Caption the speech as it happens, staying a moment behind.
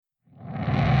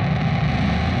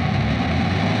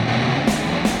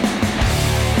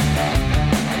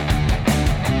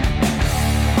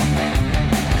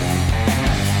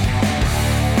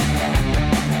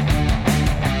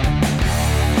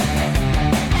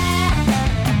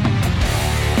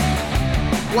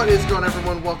What is going on,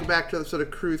 everyone? Welcome back to the episode of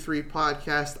Crew 3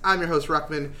 Podcast. I'm your host,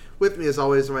 Ruckman. With me, as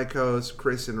always, are my co-hosts,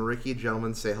 Chris and Ricky.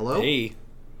 Gentlemen, say hello. Hey.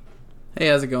 Hey,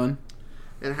 how's it going?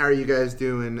 And how are you guys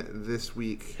doing this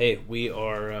week? Hey, we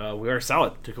are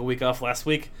solid. Took a week off last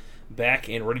week. Back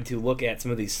and ready to look at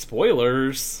some of these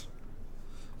spoilers.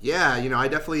 Yeah, I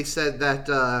definitely said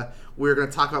that we were going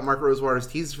to talk about Mark Rosewater's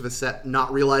teasers for the set,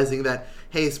 not realizing that,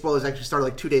 hey, spoilers actually started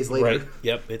like 2 days later. Right.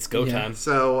 Yep, it's go time.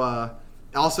 So,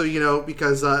 also,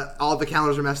 because all the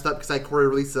calendars are messed up because Corey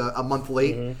released a month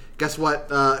late. Mm-hmm. Guess what?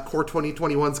 Core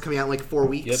 2021 is coming out in like 4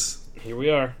 weeks. Yep, here we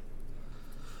are.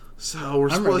 So, we're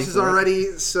spoilers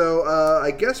already. So,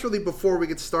 I guess really before we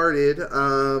get started,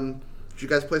 did you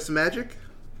guys play some Magic?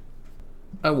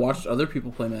 I watched other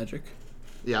people play Magic.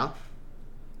 Yeah.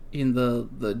 In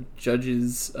the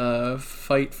judges'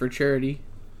 fight for charity.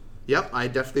 Yep, I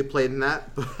definitely played in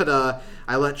that, but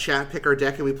I let chat pick our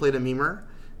deck and we played a Memer,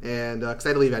 and because I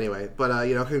had to leave anyway. But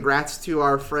congrats to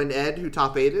our friend Ed who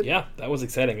top 8'd. Yeah, that was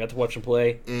exciting. Got to watch him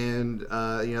play, and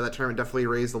that tournament definitely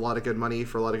raised a lot of good money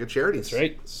for a lot of good charities. That's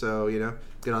right. So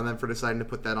good on them for deciding to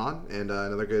put that on, and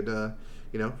another good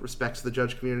respect to the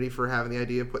judge community for having the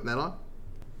idea of putting that on.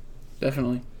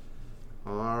 Definitely.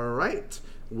 All right.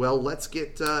 Well, let's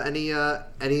get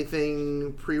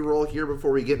anything pre-roll here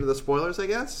before we get into the spoilers, I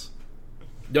guess.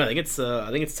 No, I think it's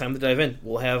time to dive in.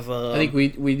 We'll have. I think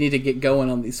we need to get going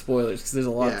on these spoilers because there's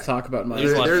a lot to talk about.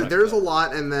 There's a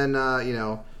lot, and then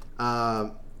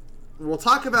we'll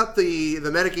talk about the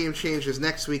metagame changes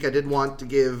next week. I did want to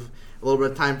give a little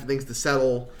bit of time for things to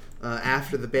settle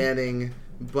after the banning,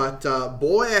 but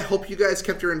boy, I hope you guys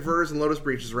kept your inverters and Lotus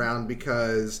Breaches around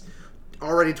because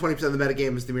already 20% of the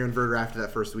metagame is Dimir Inverter after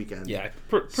that first weekend. Yeah,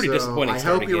 pretty disappointing. I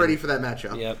hope you're ready for that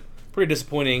matchup. Yep. Pretty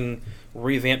disappointing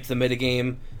revamp to the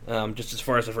metagame, just as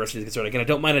far as diversity is concerned. Again, I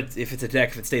don't mind it if it's a deck,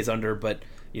 if it stays under, but,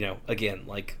 again,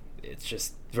 it's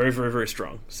just very, very, very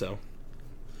strong. So,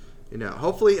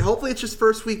 hopefully it's just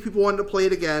first week. People wanted to play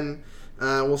it again.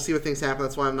 We'll see what things happen.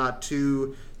 That's why I'm not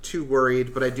too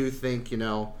worried, but I do think,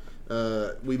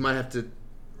 we might have to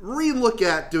re-look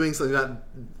at doing something about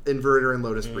Inverter and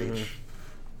Lotus Breach.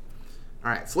 All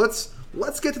right, so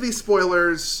let's get to these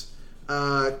spoilers.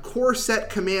 Core set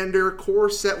Commander, core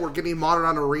set we're getting Modern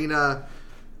on Arena.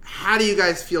 How do you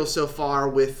guys feel so far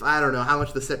with, I don't know, how much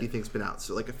of the set do you think's been out?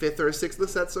 So like a fifth or a sixth of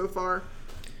the set so far?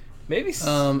 Maybe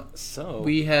so.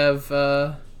 We have,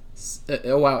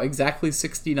 exactly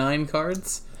 69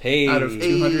 cards out of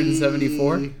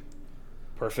 274.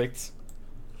 Perfect.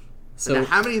 So now,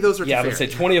 how many of those are Teferi? Yeah, I would say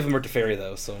 20 of them are Teferi,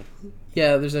 though. So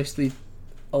yeah, there's actually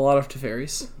a lot of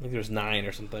Teferis. I think there's 9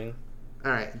 or something.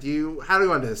 All right. How do we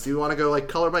want to do this? Do you want to go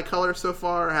color by color so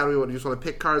far? How do we want? Do you just want to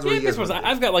pick cards? Yeah,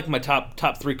 I've got my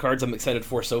top 3 cards I'm excited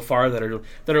for so far that are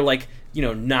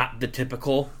not the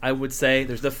typical. I would say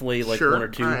there's definitely 1 or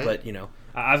 2, right. But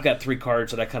I've got 3 cards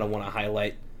that I kind of want to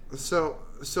highlight. So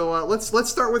let's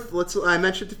start with I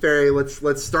mentioned Teferi. Let's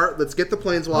get the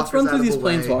Planeswalkers. Let's run through these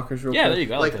way. Planeswalkers real quick. Yeah, there you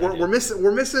go. We're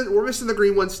missing the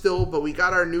green one still, but we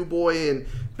got our new boy in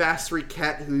Basri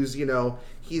Ket, who's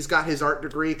he's got his art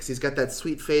degree because he's got that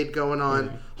sweet fade going on.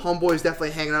 Mm-hmm. Homeboy's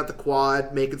definitely hanging out the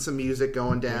quad, making some music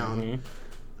going down.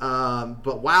 Mm-hmm.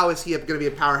 But wow, is he going to be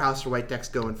a powerhouse for white decks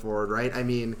going forward, right? I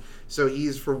mean, so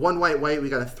he's for 1 white. We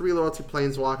got a 3 loyalty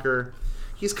Planeswalker.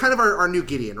 He's kind of our new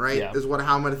Gideon, right? Yeah. Is how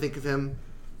I'm going to think of him.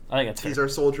 I think that's fair. He's our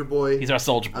soldier boy. He's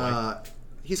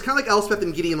kind of like Elspeth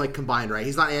and Gideon combined, right?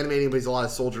 He's not animating, but he's a lot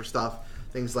of soldier stuff,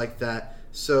 things like that.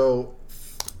 So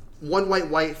 1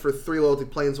 white for 3 loyalty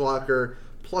Planeswalker.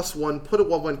 +1, put a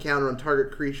 1/1 counter on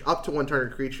target creature, up to 1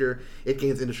 target creature. It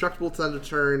gains indestructible to end of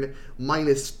turn.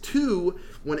 -2,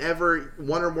 whenever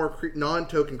 1 or more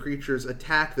non-token creatures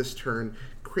attack this turn,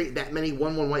 create that many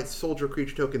 1/1 white soldier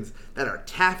creature tokens that are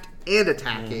tapped and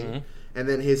attacking. Mm-hmm. And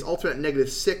then his alternate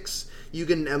 -6, you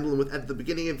get an emblem at the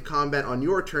beginning of combat on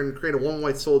your turn, create a 1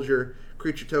 white soldier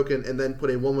creature token, and then put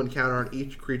a 1/1 counter on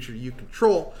each creature you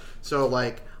control. So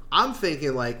I'm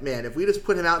thinking man, if we just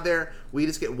put him out there, we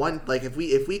just get one.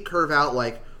 If we curve out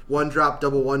 1-drop,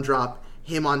 double 1-drop,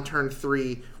 him on turn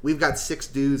 3, we've got 6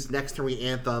 dudes. Next turn we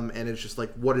Anthem, and it's just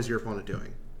what is your opponent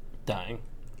doing? Dying.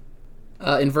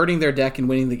 Inverting their deck and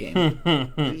winning the game.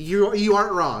 You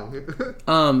aren't wrong.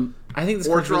 I think this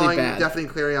card's really bad. Definitely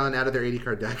Clarion out of their 80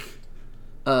 card deck.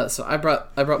 So I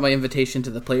brought my invitation to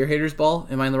the Player Haters Ball.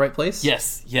 Am I in the right place?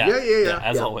 Yes. Yeah.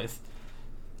 As always.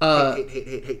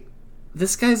 Hate.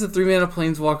 This guy's a 3-mana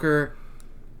Planeswalker,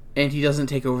 and he doesn't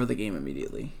take over the game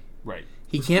immediately. Right.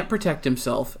 He can't protect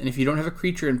himself, and if you don't have a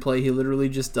creature in play, he literally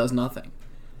just does nothing.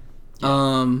 Yeah.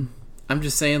 I'm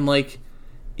just saying,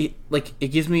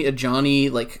 it gives me a Johnny,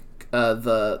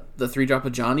 the 3-drop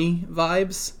of Johnny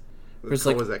vibes, There's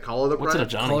what was that? Call of the Pride? What's it, a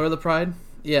Johnny? Color of the Pride?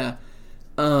 Yeah.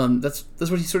 That's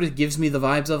what he sort of gives me the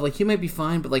vibes of. Like, he might be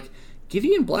fine, but, like,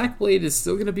 Gideon Blackblade is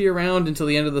still going to be around until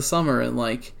the end of the summer, and,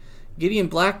 like, Gideon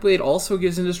Blackblade also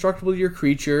gives indestructible to your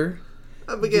creature.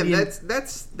 Again,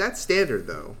 that's standard,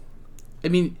 though. I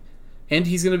mean, and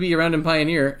he's going to be around in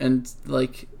Pioneer, and,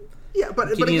 like... Yeah, but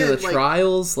Gideon again, of the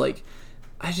Trials, like...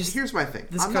 I just... Here's my thing.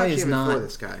 This I'm guy not is not... for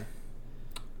this guy.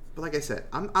 But like I said,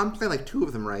 I'm playing, like, 2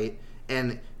 of them, right?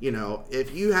 And, you know,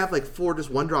 if you have, like, 4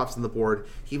 just 1-drops on the board,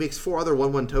 he makes 4 other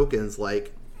 1/1 tokens,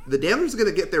 like, the damage is going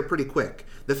to get there pretty quick.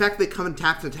 The fact that they come in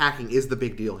tapped and attacking is the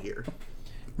big deal here.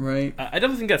 Right. I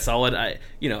definitely think that's solid.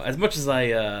 As much as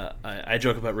I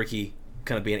joke about Ricky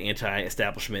kind of being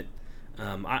anti-establishment,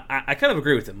 I kind of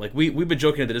agree with him. Like, we've been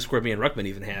joking in the Discord, me and Ruckman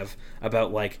even have,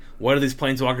 about, like, what are these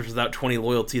Planeswalkers without 20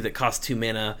 loyalty that cost 2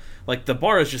 mana? Like, the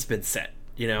bar has just been set.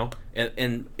 You know,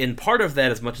 and part of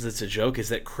that, as much as it's a joke, is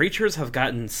that creatures have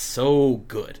gotten so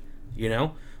good. You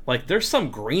know, like, there's some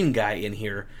green guy in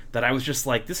here that I was just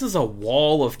like, this is a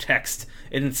wall of text,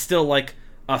 and it's still like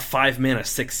a 5-mana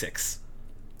 6/6.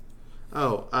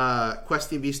 Oh,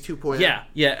 Questing Beast 2.0.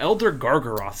 Yeah, Elder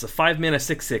Gargaroth's a 5-mana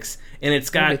 6/6, and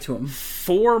it's got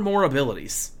 4 more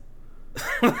abilities.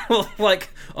 Like,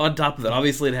 on top of that,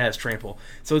 obviously it has trample,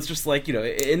 so it's just like, you know,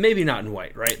 and maybe not in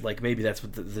white, right? Like, maybe that's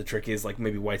what the trick is. Like,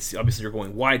 maybe white's, obviously you're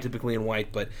going wide typically in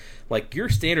white, but like, your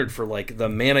standard for, like, the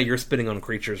mana you're spending on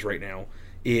creatures right now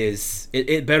is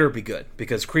it better be good,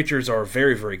 because creatures are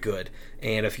very, very good,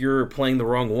 and if you're playing the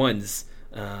wrong ones,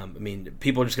 I mean,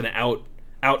 people are just going to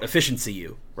out efficiency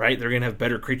you, right? They're going to have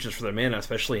better creatures for their mana,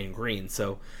 especially in green.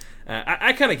 So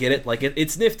I kind of get it. Like,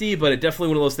 it's nifty, but it's definitely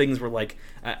one of those things where, like,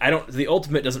 the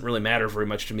ultimate doesn't really matter very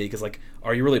much to me, because, like,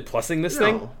 are you really plussing this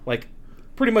thing? Like,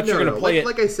 pretty much you're going to play it,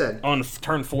 like I said, on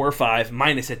turn 4 or 5,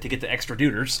 minus it to get the extra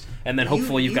duders, and then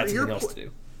hopefully you've got something else to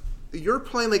do. You're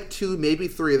playing, like, 2, maybe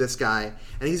 3 of this guy,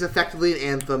 and he's effectively an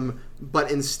Anthem,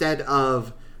 but instead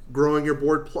of growing your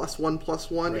board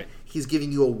 +1/+1, right, he's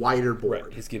giving you a wider board.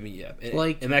 Right, he's giving you,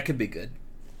 and that could be good.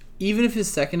 Even if his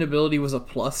second ability was a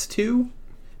 +2,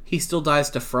 he still dies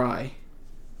to Fry.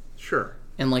 Sure.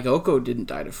 And, like, Oko didn't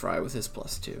die to Fry with his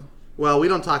 +2. Well, we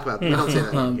don't talk about that. We don't say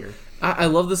that here. I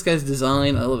love this guy's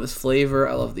design. I love his flavor.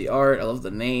 I love the art. I love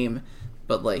the name.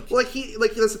 But, like... Well, that's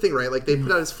the thing, right? Like, they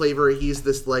put out his flavor. He's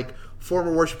this, like,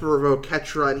 former worshiper of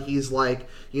Oketra, and he's like,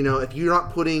 you know, if you're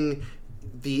not putting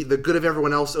the good of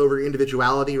everyone else over your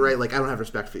individuality, right? Like, I don't have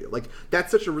respect for you. Like,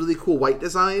 that's such a really cool white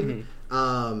design.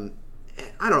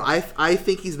 I don't know. I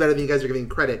think he's better than you guys are giving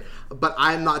credit, but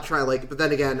I'm not trying, like, but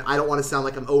then again, I don't want to sound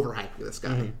like I'm overhyping this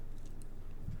guy.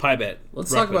 Pie bet.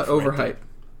 Let's talk about overhype.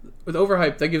 With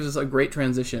overhype, that gives us a great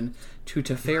transition to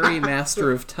Teferi,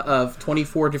 Master of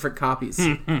 24 different copies.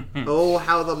 Oh,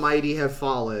 how the mighty have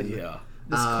fallen. Yeah.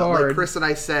 This card... Like Chris and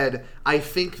I said, I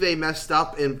think they messed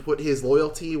up and put his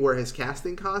loyalty where his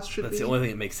casting cost should be. That's the only thing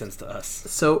that makes sense to us.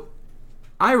 So,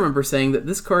 I remember saying that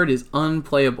this card is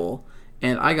unplayable,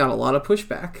 and I got a lot of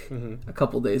pushback a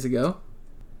couple days ago.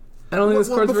 I don't think this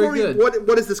card's very good.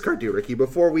 What does this card do, Ricky?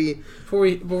 Before we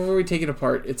take it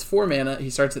apart, it's 4 mana. He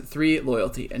starts at 3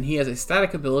 loyalty, and he has a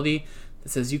static ability that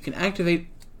says you can activate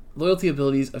loyalty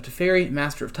abilities of Teferi,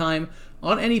 Master of Time,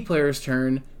 on any player's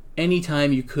turn,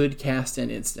 anytime you could cast an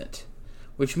instant.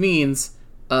 Which means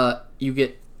you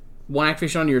get 1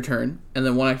 activation on your turn, and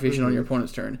then 1 activation on your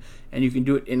opponent's turn, and you can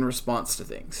do it in response to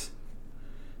things.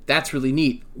 That's really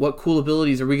neat. What cool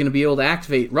abilities are we going to be able to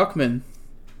activate? Ruckman.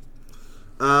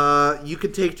 You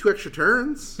could take 2 extra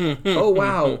turns. Oh,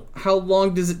 wow. How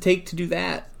long does it take to do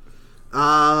that?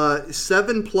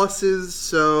 7 pluses,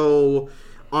 so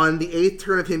on the 8th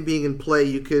turn of him being in play,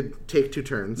 you could take 2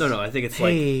 turns. No, I think it's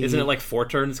like, isn't it like 4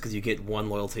 turns, because you get 1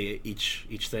 loyalty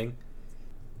each thing?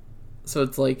 So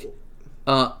it's like...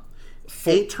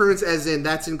 8 turns, as in,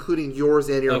 that's including yours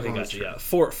and your opponent's. Okay, gotcha,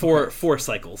 yeah. 4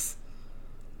 cycles.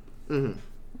 Mm-hmm.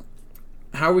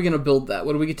 How are we going to build that?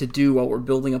 What do we get to do while we're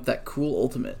building up that cool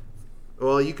ultimate?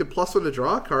 Well, you could +1 to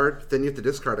draw a card, then you have to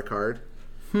discard a card.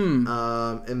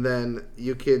 And then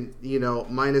you can,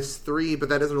 -3, but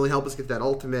that doesn't really help us get that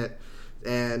ultimate.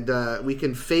 And we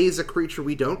can phase a creature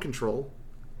we don't control.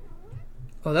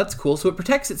 Oh, that's cool. So it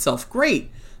protects itself.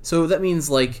 Great. So that means,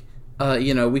 like,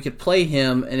 we could play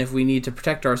him, and if we need to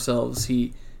protect ourselves,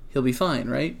 he'll be fine,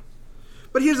 right?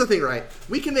 But here's the thing, right?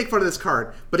 We can make fun of this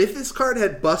card, but if this card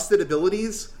had busted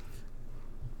abilities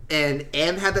and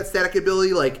had that static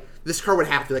ability, like, this card would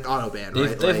have to, like, auto-ban,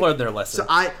 right? They've learned their lesson. So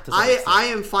I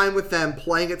am fine with them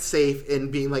playing it safe and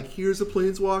being like, here's a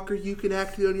Planeswalker you can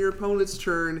activate on your opponent's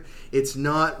turn. It's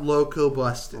not Loco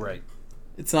busted. Right.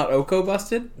 It's not Oko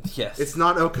busted? Yes. It's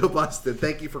not Oko busted.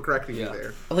 Thank you for correcting me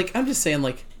there. Like, I'm just saying,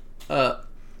 like, a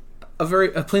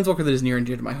planeswalker that is near and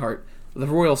dear to my heart, the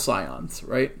Royal Scions,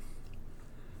 right?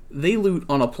 They loot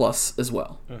on a plus as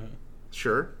well. Mm-hmm.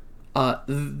 Sure.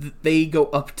 They go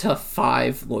up to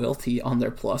 5 loyalty on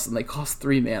their plus, and they cost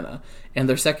 3 mana. And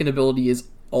their second ability is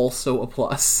also a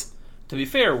plus. To be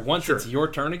fair, once it's your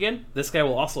turn again, this guy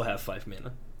will also have 5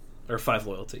 mana. Or 5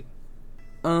 loyalty.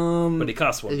 But he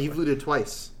costs 1 And you've looted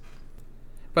twice.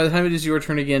 By the time it is your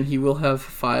turn again, he will have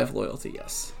 5 loyalty,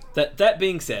 yes. That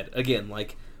being said, again,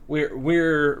 like,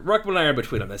 we're Ruckman and I are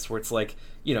between on this, where it's like,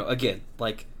 you know, again,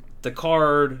 like, the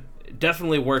card,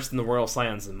 definitely worse than the Royal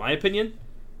Scions, in my opinion.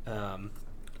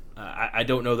 I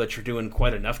don't know that you're doing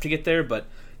quite enough to get there, but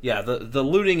yeah, the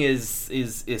looting is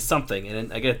something,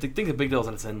 and I think the big deal is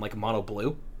that it's in like mono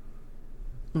blue.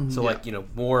 Mm-hmm. So like, you know,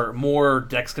 more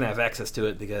decks can have access to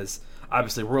it, because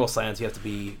obviously Royal Scions you have to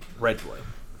be red blue.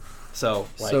 So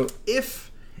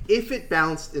if it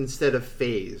bounced instead of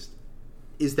phased,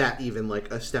 is that even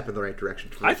like a step in the right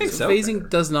direction? I think so. Phasing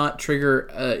does not trigger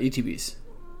ETBs.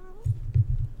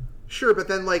 Sure, but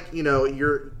then like, you know,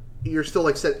 you're still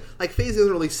like set. Like phasing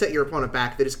doesn't really set your opponent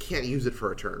back. They just can't use it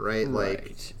for a turn, right?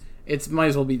 Like it might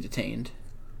as well be detained.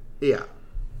 Yeah.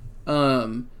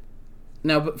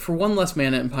 Now, but for 1 less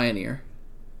mana in Pioneer,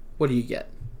 what do you get?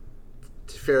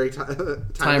 Fairy Time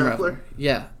Raffler.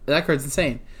 Yeah, that card's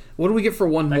insane. What do we get for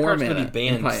 1 more mana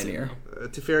in Pioneer?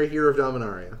 Teferi, Hero of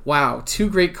Dominaria. Wow, 2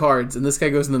 great cards, and this guy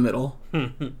goes in the middle.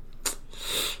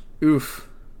 Oof.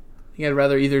 I think I'd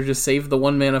rather either just save the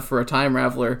 1 mana for a Time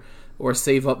Raveler or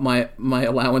save up my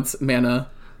allowance mana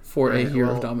for a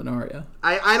Hero of Dominaria.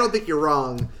 I don't think you're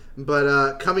wrong,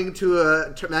 but coming to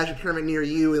a Magic tournament near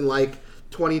you in like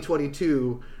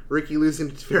 2022, Ricky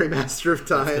losing to Teferi Master of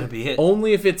Time. That's gonna be it.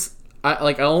 Only if it's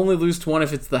I only lose to 1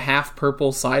 if it's the half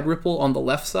purple side ripple on the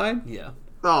left side. Yeah.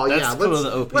 Oh That's yeah, kind of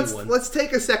the OP one. Let's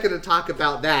take a second to talk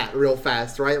about that real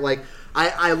fast, right? Like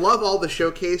I love all the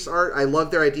showcase art. I love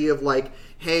their idea of like,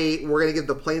 hey, we're gonna give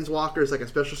the Planeswalkers like a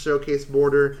special showcase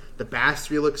border. The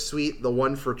Bastry looks sweet. The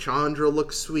one for Chandra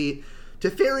looks sweet.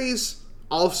 Teferi's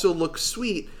also looks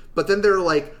sweet, but then they're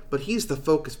like, but he's the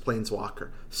focus Planeswalker,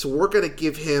 so we're gonna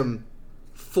give him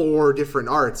 4 different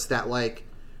arts that like,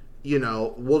 you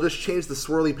know, we'll just change the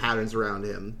swirly patterns around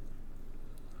him.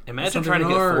 Imagine trying to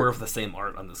get 4 of the same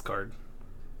art on this card.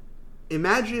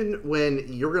 Imagine when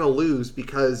you're going to lose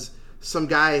because some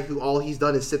guy who all he's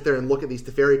done is sit there and look at these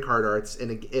Teferi card arts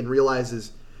and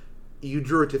realizes you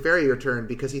drew a Teferi your turn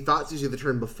because he thought it was you the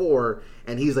turn before,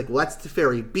 and he's like, well, that's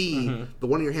Teferi B. Mm-hmm. The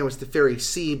one in your hand was Teferi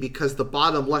C because the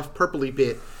bottom left purpley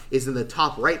bit is in the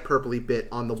top right purpley bit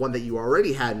on the one that you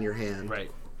already had in your hand.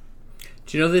 Right.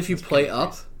 Do you know that if you play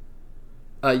up,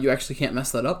 you actually can't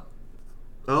mess that up?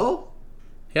 Oh?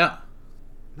 Yeah.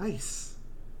 Nice.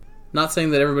 Not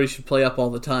saying that everybody should play up all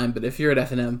the time, but if you're at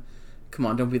FNM, come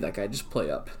on, don't be that guy. Just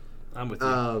play up. I'm with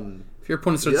you. If your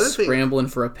opponent starts scrambling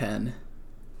for a pen,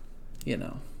 you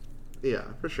know. Yeah,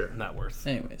 for sure. Not worth.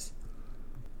 Anyways.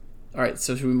 Alright,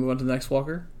 so should we move on to the next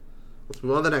walker? Let's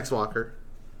move on to the next walker.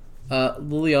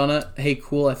 Liliana, hey,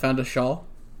 cool, I found a shawl.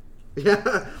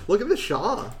 Yeah, look at the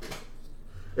shawl.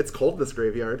 It's cold in this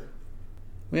graveyard.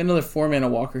 We got another 4 mana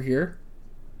walker here.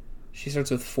 She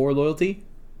starts with 4 loyalty.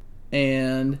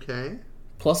 And okay.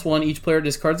 +1, each player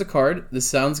discards a card. This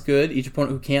sounds good. Each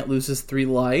opponent who can't loses 3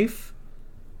 life.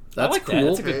 That's cool. That.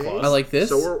 That's a good clause. I like this.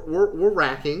 So we're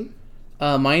racking.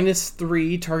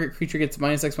 -3, target creature gets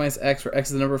 -X/-X, where X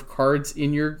is the number of cards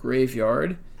in your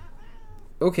graveyard.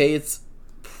 Okay, it's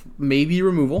maybe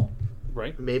removal.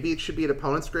 Right. Maybe it should be an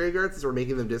opponent's graveyard since we're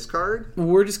making them discard.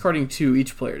 We're discarding 2.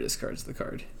 Each player discards the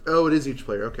card. Oh, it is each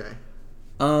player. Okay.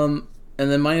 And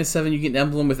then -7, you get an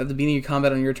emblem with at the beginning of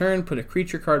combat on your turn, put a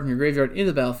creature card from your graveyard into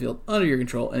the battlefield under your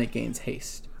control, and it gains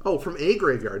haste. Oh, from a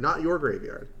graveyard, not your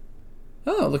graveyard.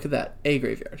 Oh, look at that. A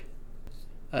graveyard.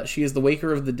 She is the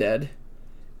Waker of the Dead.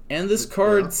 And this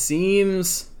card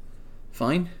seems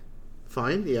fine.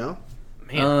 Fine, yeah.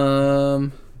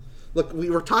 Man. Look, we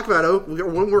were talking about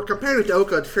when we're comparing it to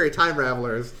Oka and Fairy Time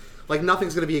Ravelers, like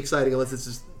nothing's going to be exciting unless it's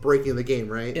just breaking the game,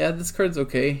 right? Yeah, this card's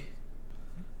okay.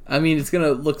 I mean, it's going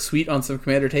to look sweet on some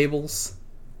commander tables.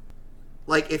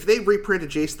 Like, if they reprinted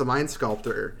Jace the Mind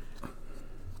Sculptor,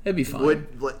 it'd be fine.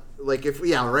 Get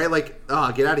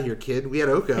out of here, kid. We had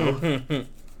Oko.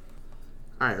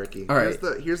 All right, Ricky. All right.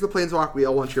 Here's the Planeswalk we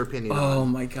all want your opinion on. Oh,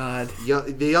 my God.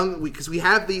 Because we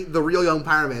have the real young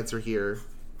Pyromancer here.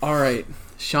 All right.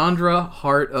 Chandra,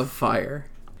 Heart of Fire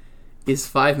is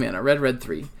 5 mana, red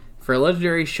 3, for a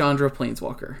legendary Chandra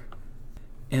Planeswalker.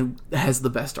 And has the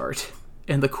best art.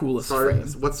 And the coolest frame.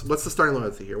 What's the starting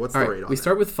loyalty here? What's the rate on we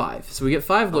start with 5. So we get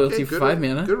 5 loyalty for 5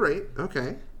 mana. Good rate.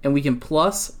 Okay. And we can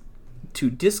plus to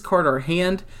discard our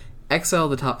hand exile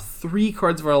the top 3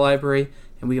 cards of our library,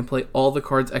 and we can play all the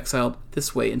cards exiled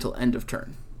this way until end of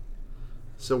turn.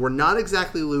 So we're not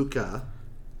exactly Luca.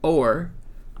 Or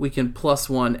we can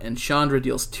 +1, and Chandra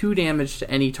deals 2 damage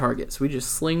to any target. So we just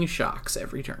sling shocks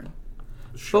every turn.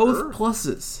 Sure. Both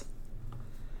pluses.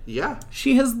 Yeah.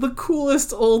 She has the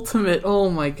coolest ultimate.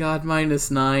 Oh my god,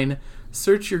 -9.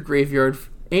 Search your graveyard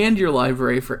and your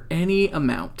library for any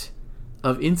amount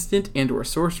of instant and or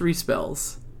sorcery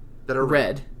spells That are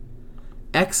red.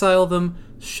 Exile them,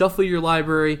 shuffle your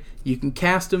library, you can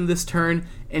cast them this turn,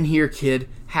 and here, kid,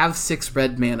 have 6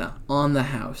 red mana on the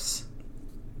house.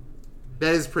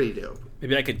 That is pretty dope.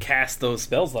 Maybe I could cast those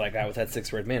spells that I got with that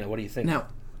 6 red mana. What do you think? Now,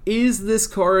 is this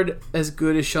card as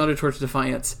good as Chandra Torch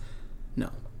Defiance?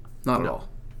 No, not at all.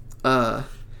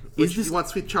 If you want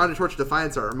Sweet Chandra Torch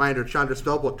Defiance, a reminder, Chandra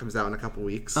Spellbook comes out in a couple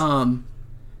weeks.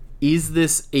 Is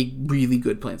this a really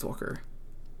good Planeswalker?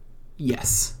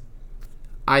 Yes.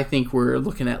 I think we're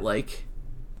looking at, like...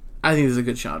 I think this is a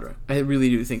good Chandra. I really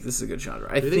do think this is a good Chandra.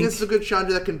 I think this is a good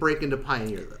Chandra that can break into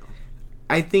Pioneer, though.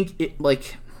 I think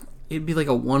it'd be like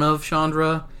a one-of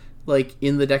Chandra, like,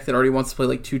 in the deck that already wants to play,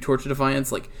 like, 2 Torch of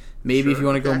Defiance. Like, maybe if you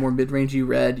want to go more mid-rangey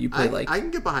red, you play, I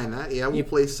can get behind that. Yeah, we'll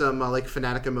play some, like,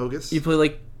 Fanatic Amogus. You play,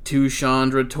 like, 2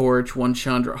 Chandra Torch, 1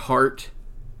 Chandra Heart.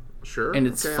 Sure. And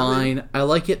it's fine. I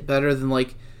like it better than,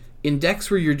 like, in decks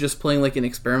where you're just playing, like, an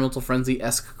Experimental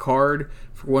Frenzy-esque card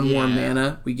for 1 more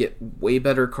mana, we get way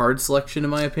better card selection, in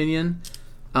my opinion.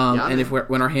 And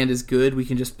when our hand is good, we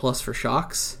can just plus for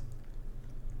shocks.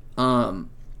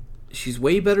 She's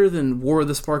way better than War of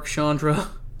the Spark Chandra.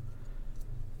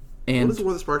 And what does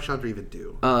War of the Spark Chandra even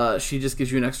do? She just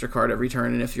gives you an extra card every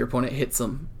turn, and if your opponent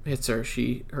hits her,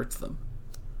 she hurts them.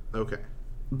 Okay.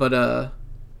 But,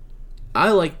 I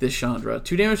like this Chandra.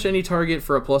 2 damage to any target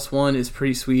for a +1 is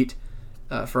pretty sweet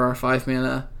for our 5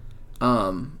 mana.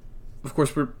 Of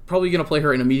course, we're probably going to play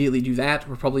her and immediately do that.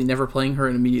 We're probably never playing her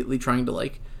and immediately trying to,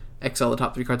 like, exile the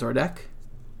top 3 cards of our deck.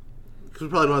 Because we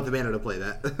probably don't have the mana to play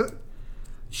that.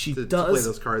 She to does play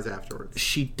those cards afterwards.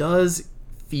 She does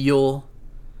feel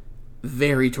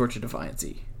very Torch of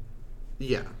Defiance-y.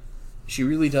 Yeah. She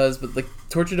really does, but like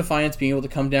Torch of Defiance being able to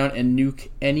come down and nuke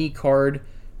any card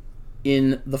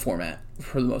in the format,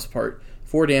 for the most part.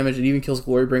 4 damage, it even kills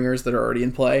Glorybringers that are already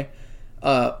in play.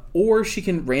 Or she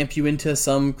can ramp you into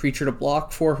some creature to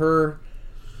block for her.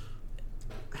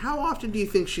 How often do you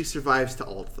think she survives to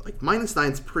ult? Like,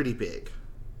 -9's pretty big.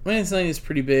 -9 is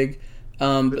pretty big.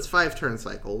 It's 5 turn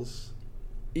cycles.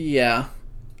 Yeah.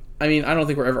 I mean, I don't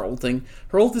think we're ever ulting.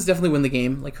 Her ult is definitely win the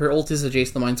game. Like, her ult is a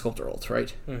Jace the Mind Sculptor ult,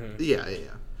 right? Mm-hmm. Yeah.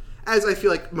 As I feel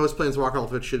like most Planeswalker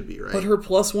ultimates should be, right? But her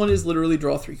 +1 is literally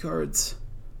draw 3 cards.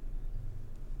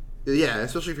 Yeah,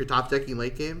 especially if you're top decking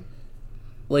late game.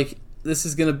 Like, this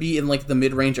is going to be in, like, the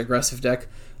mid-range aggressive deck.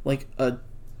 Like,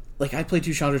 I play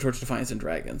 2 Chandra Torch Defiance and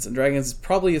Dragons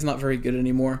probably is not very good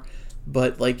anymore.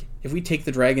 But, like, if we take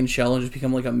the Dragon Shell and just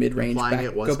become, like, a mid-range,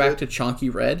 go back to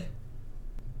Chonky Red.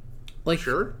 Like,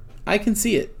 sure. I can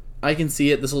see it.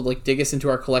 This will, like, dig us into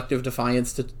our collective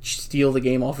Defiance to steal the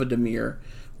game off of Dimir.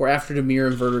 Or after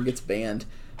Dimir Inverter gets banned.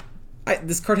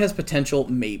 This card has potential,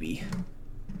 maybe.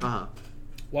 Uh-huh.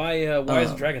 Why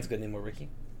isn't Dragons good anymore, Ricky?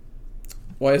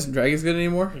 Why isn't Dragons good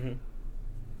anymore? Mm-hmm.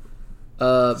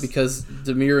 Because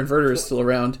Dimir Inverter is still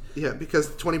around. Yeah, because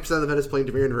 20% of the meta is playing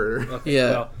Dimir Inverter. Okay,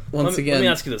 yeah. Well, let me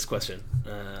ask you this question.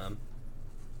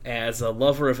 As a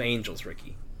lover of angels,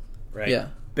 Ricky, right? Yeah.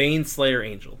 Baneslayer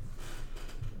Angel.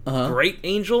 Uh-huh. Great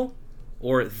Angel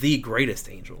or the greatest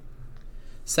angel?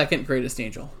 Second greatest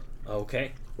angel.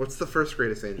 Okay. What's the first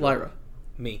greatest angel? Lyra.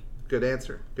 Me. Good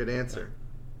answer.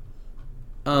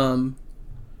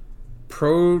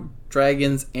 Pro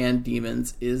dragons and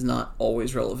demons is not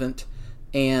always relevant,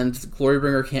 and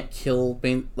Glorybringer can't kill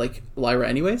Lyra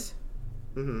anyways.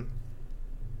 Mm-hmm.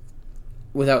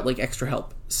 Without like extra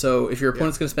help. So if your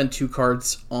opponent's going to spend 2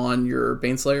 cards on your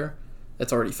Baneslayer,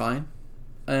 that's already fine.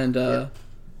 And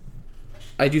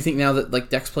I do think now that like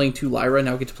decks playing 2 Lyra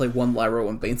now get to play 1 Lyra,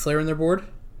 1 Baneslayer in their board.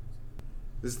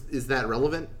 Is that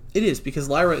relevant? It is, because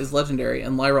Lyra is legendary,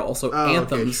 and Lyra also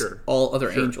anthems all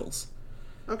other angels.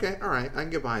 Okay, alright, I can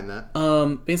get behind that.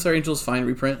 Baneslayer Angel is fine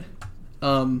reprint.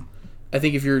 I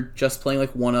think if you're just playing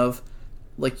like one of,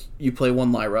 like you play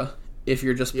 1 Lyra. If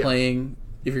you're just playing,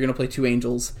 if you're going to play 2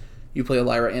 angels, you play a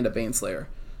Lyra and a Baneslayer.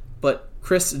 But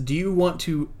Chris, do you want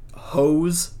to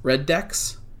hose red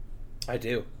decks? I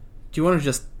do. Do you want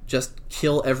to just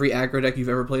kill every aggro deck you've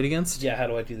ever played against? Yeah, how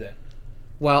do I do that?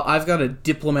 Well, I've got a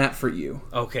diplomat for you.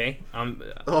 Okay.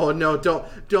 Oh no!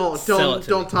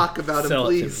 Don't talk about him,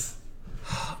 please.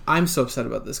 I'm so upset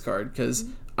about this card because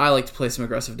I like to play some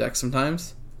aggressive decks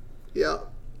sometimes. Yeah.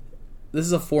 This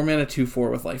is a 4-mana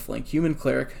 2/4 with lifelink. Human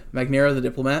Cleric, Magnera the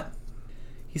Diplomat.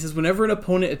 He says, whenever an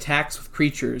opponent attacks with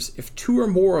creatures, if 2 or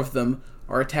more of them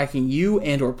are attacking you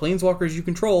and or planeswalkers you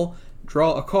control,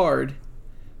 draw a card.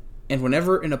 And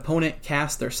whenever an opponent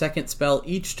casts their second spell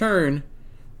each turn,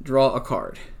 draw a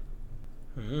card.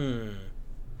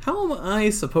 How am I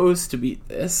supposed to beat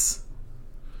this?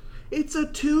 It's a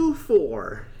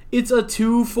 2/4. It's a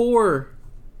 2/4.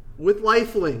 With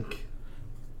lifelink.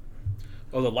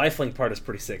 Oh, the lifelink part is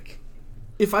pretty sick.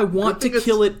 If I want to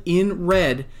kill it in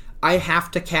red, I have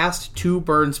to cast 2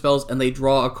 burn spells and they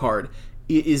draw a card.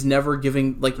 It is never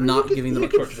giving, giving them a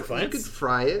Torch of Defiance. You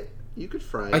could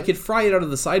fry it. I could fry it out of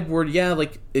the sideboard. Yeah,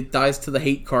 it dies to the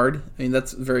hate card. I mean,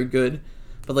 that's very good.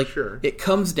 But, sure. It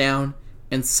comes down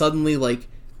and suddenly,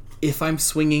 if I'm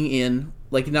swinging in,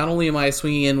 not only am I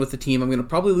swinging in with the team, I'm going to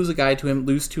probably lose a guy to him,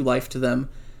 lose 2 life to them,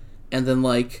 and then,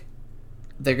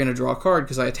 they're going to draw a card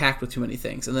because I attacked with too many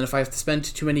things. And then if I have to spend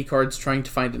too many cards trying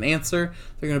to find an answer,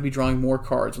 they're going to be drawing more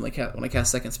cards when I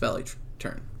cast second spell each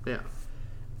turn. Yeah.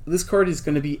 This card is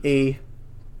going to be a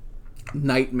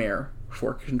nightmare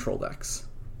for control decks.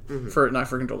 Mm-hmm. Not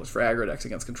for control decks, for aggro decks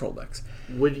against control decks.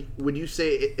 Would you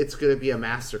say it's going to be a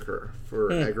massacre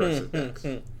for aggressive decks?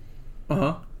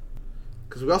 Uh-huh.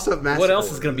 Because we also have massacre. What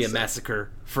else is going to be a massacre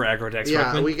for aggro decks?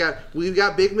 Yeah, Rockman? we've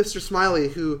got Big Mr. Smiley,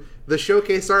 who the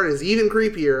showcase art is even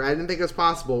creepier. I didn't think it was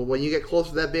possible when you get close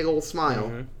to that big old smile.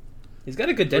 Mm-hmm. He's got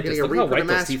a good dentist. We're Look how white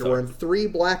those teeth massacre. We're are. in 3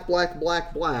 black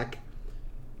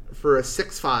for a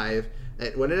 6/5.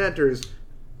 And when it enters,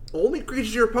 only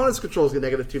creatures your opponent's controls get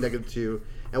 -2/-2,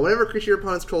 and whenever a creature your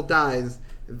opponent's control dies,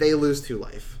 they lose 2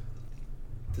 life.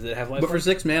 Does it have life? But for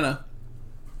 6 mana,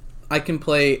 I can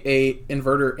play a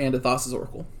Inverter and a Thassa's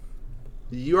Oracle.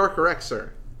 You are correct,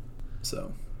 sir.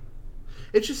 So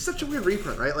it's just such a weird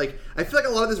reprint, right? I feel like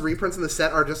a lot of these reprints in the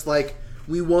set are just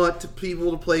we want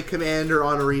people to play Commander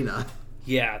on Arena.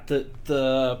 Yeah, these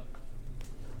are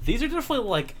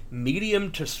definitely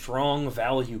medium to strong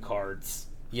value cards,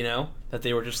 that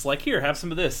they were just here, have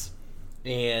some of this.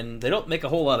 And they don't make a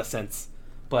whole lot of sense,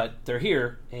 but they're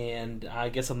here, and I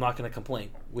guess I'm not going to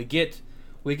complain. We get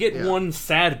one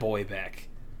sad boy back.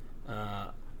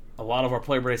 A lot of our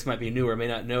player base might be newer, may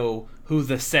not know who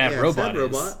the sad robot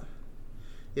is.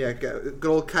 Yeah, good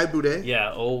old Kai Bude.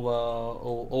 Yeah,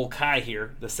 old Kai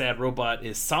here. The sad robot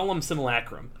is Solemn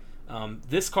Simulacrum.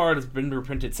 This card has been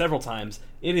reprinted several times.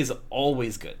 It is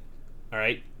always good. All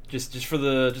right, just for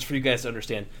you guys to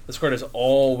understand, this card is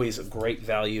always great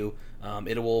value.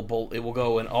 It will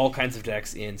go in all kinds of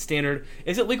decks in Standard.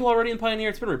 Is it legal already in Pioneer?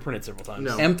 It's been reprinted several times.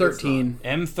 No, M13.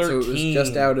 M13. So it was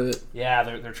just out of it. Yeah,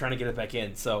 they're trying to get it back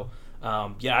in. So,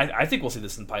 I think we'll see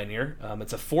this in Pioneer.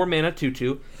 It's a 4-mana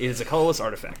 2/2. It is a colorless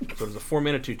artifact. So it's a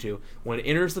 4-mana 2/2. When it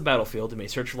enters the battlefield, you may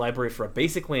search your library for a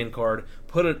basic land card,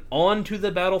 put it onto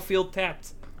the battlefield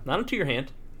tapped, not into your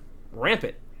hand. Ramp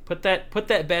it. Put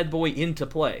that bad boy into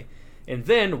play. And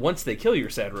then, once they kill your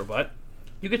sad robot,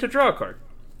 you get to draw a card.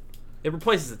 It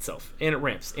replaces itself, and it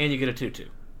ramps, and you get a 2/2.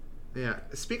 Yeah.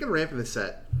 Speaking of ramping the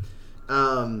set,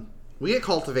 we get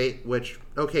Cultivate, which,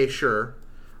 okay, sure.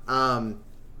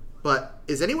 But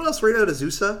is anyone else rated out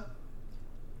Azusa?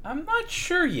 I'm not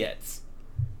sure yet.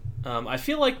 I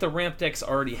feel like the ramp decks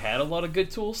already had a lot of good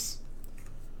tools,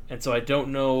 and so I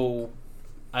don't know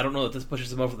that this pushes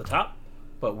them over the top,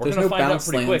 but we're going to find out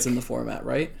pretty quick. In the format,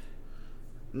 right?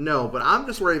 No, but I'm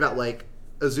just worried about,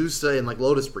 Azusa and,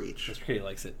 Lotus Breach. Mr. Kitty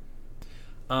likes it.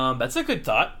 That's a good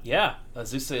thought. Yeah,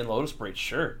 Azusa and Lotus Breach,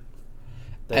 sure.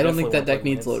 I don't think that deck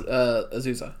needs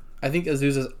Azusa. I think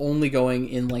Azusa's only going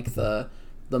in the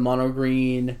mono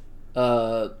green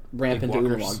ramp into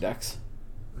Ulamog decks.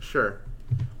 Sure.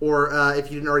 Or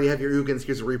if you didn't already have your Ugins,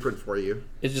 here's a reprint for you.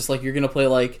 It's just you're gonna play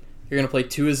 2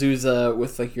 Azusa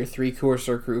with your 3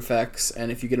 Corsair Crew effects, and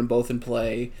if you get them both in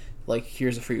play,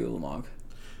 here's a free Ulamog.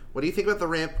 What do you think about the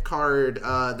ramp card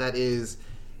that is,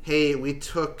 hey,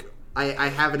 I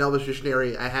have an Elvish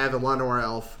Visionary, I have a Llanowar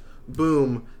Elf,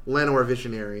 boom, Llanowar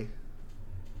Visionary.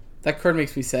 That card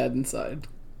makes me sad inside.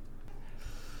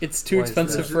 It's too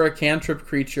expensive for a cantrip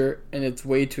creature, and it's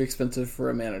way too expensive for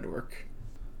a mana dork.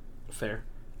 Fair.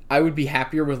 I would be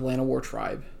happier with Llanowar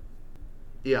Tribe.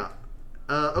 Yeah.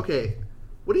 Okay.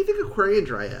 What do you think of Quarian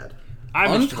Dryad?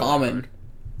 Uncommon.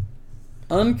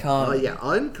 Uncommon. Yeah,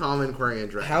 uncommon Quarian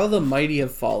Dryad. How the mighty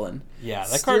have fallen. Yeah,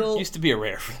 that card used to be a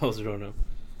rare, for those who don't know.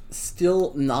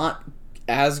 Still not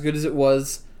as good as it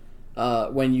was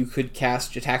when you could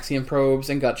cast Gitaxian Probes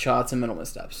and Gut Shots and Mental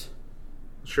Missteps.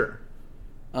 Sure.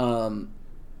 And,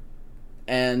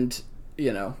 probably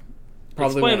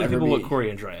explain won't to people ever what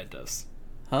Quarian Dryad does.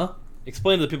 Huh?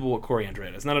 Explain to the people what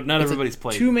Coriandra is. Not It's everybody's a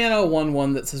played. 2-mana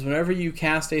 1/1 that says whenever you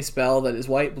cast a spell that is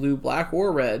white, blue, black,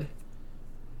 or red,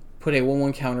 put a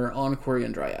 1/1 counter on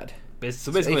Corian Dryad.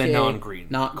 So basically AKA a non-green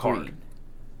card. green.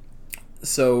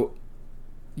 So,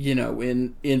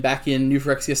 back in New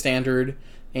Phyrexia Standard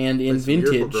and in Play some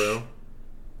Vintage,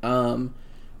 Miracle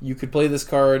you could play this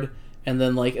card and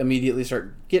then immediately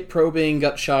start Git Probing,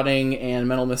 Gut Shotting, and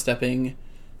Mental Misstepping,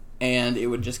 and it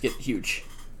would just get huge.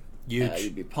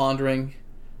 You'd be pondering.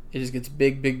 It just gets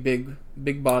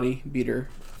big body beater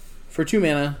for 2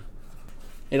 mana.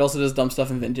 It also does dumb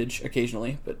stuff in Vintage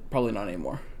occasionally, but probably not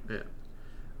anymore. Yeah.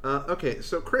 Okay,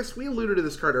 so Chris, we alluded to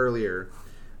this card earlier.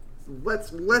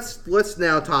 Let's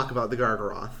now talk about the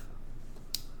Gargaroth.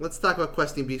 Let's talk about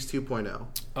Questing Beast 2.0.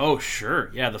 Oh,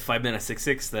 sure. Yeah, the 5-mana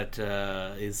 6/6 that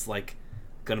is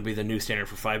going to be the new standard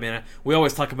for 5 mana. We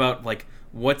always talk about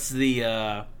what's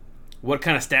the what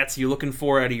kind of stats are you looking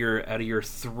for out of your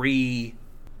 3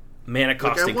 mana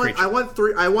costing creature. I want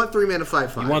 3 mana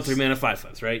 5/5s. You want 3 mana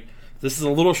 5/5s, right? This is a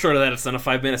little short of that. It's not a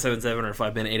 5 mana 7/7 or a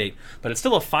 5 mana 8/8, but it's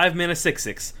still a 5 mana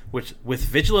 6/6, which with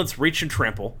Vigilance, Reach, and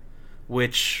Trample,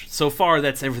 which so far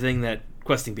that's everything that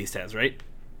Questing Beast has, right?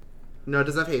 No, it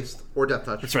doesn't have haste or Death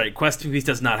Touch. That's right. Questing Beast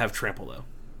does not have Trample though,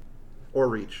 or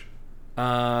Reach.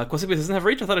 Questing Beast doesn't have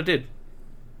Reach. I thought it did.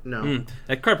 No,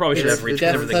 That card probably should have Reach.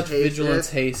 Death Everything, Touch,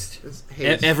 Vigilance, Haste.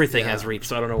 everything has Reach,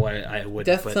 so I don't know why I would.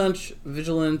 Death Touch,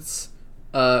 Vigilance,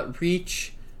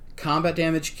 Reach, combat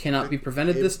damage cannot be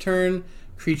prevented this turn.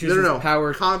 Creatures with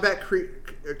power. Combat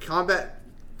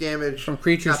damage from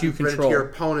creatures you control. To your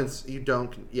opponents, you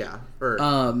don't. Yeah.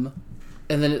 And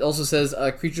then it also says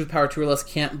creatures with power 2 or less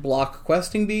can't block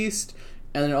Questing Beast.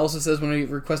 And then it also says when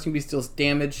a Questing Beast deals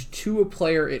damage to a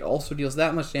player, it also deals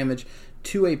that much damage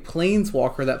to a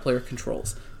Planeswalker that player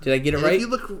controls. Did I get it right?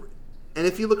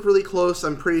 If you look really close,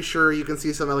 I'm pretty sure you can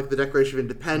see something like the Declaration of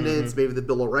Independence, maybe the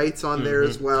Bill of Rights on there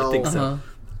as well. I think so.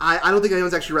 I don't think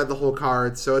anyone's actually read the whole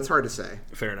card, so it's hard to say.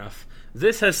 Fair enough.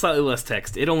 This has slightly less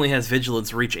text. It only has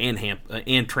Vigilance, Reach, and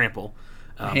Trample.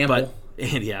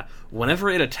 Whenever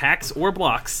it attacks or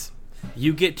blocks,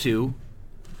 you get to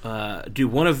do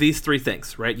one of these 3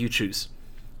 things, right? You choose.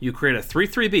 You create a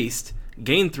 3/3 beast,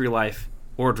 gain 3 life,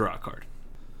 or draw a card.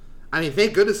 I mean,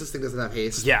 thank goodness this thing doesn't have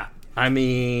haste. Yeah. I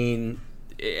mean,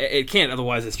 it can't,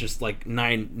 otherwise it's just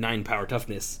 9 power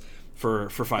toughness for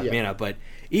 5 mana, but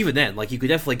even then, you could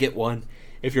definitely get one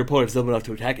if your opponent's dumb enough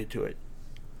to attack into it.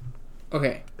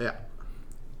 Okay. Yeah.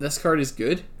 This card is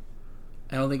good.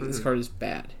 I don't think this card is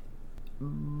bad.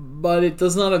 But it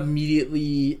does not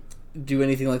immediately do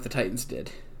anything like the Titans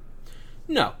did.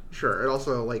 No. Sure. It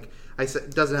also, I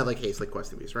said, doesn't have haste like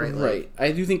Questing Beast, right? Right.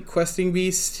 I do think Questing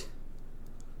Beast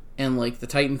and the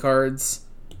Titan cards,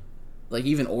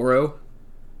 even Oro,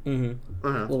 a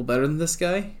little better than this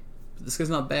guy. But this guy's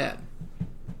not bad.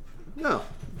 No.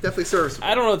 Definitely serviceable.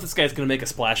 I don't know if this guy's going to make a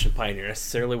splash in Pioneer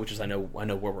necessarily, which is I know where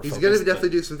we're focused. He's going to definitely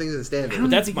do some things in Standard. I don't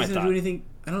that's think my he's thought. Do anything.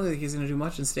 I don't think he's going to do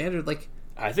much in Standard.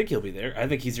 I think he'll be there. I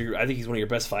think he's one of your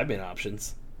best 5 mana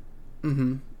options.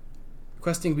 Mm-hmm.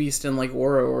 Questing Beast and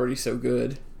Oro are already so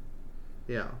good.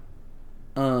 Yeah.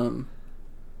 I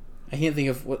can't think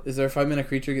of is there a 5 mana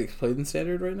creature that gets played in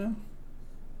Standard right now?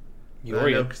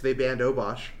 No, because they banned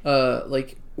Obosh.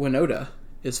 Winota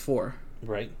is 4.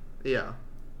 Right. Yeah.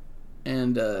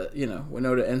 And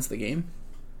Winota ends the game.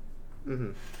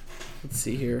 Mm-hmm. Let's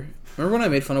see here. Remember when I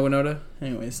made fun of Winota?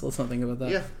 Anyways, let's not think about that.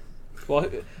 Yeah. Well,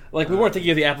 we weren't thinking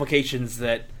of the applications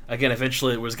that, again,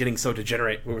 eventually it was getting so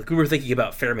degenerate. We were thinking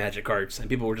about fair magic cards, and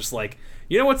people were just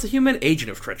what's a human?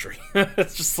 Agent of treachery.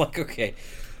 It's just okay.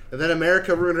 And then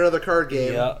America ruined another card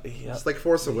game. Yeah. Just like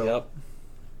Force of Will. Yep.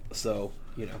 So,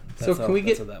 that's how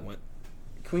that went.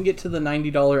 Can we get to the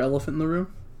 $90 elephant in the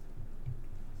room?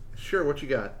 Sure, what you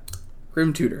got?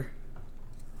 Grim Tutor.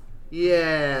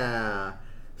 Yeah.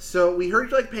 So we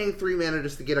heard you paying 3 mana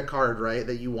just to get a card, right?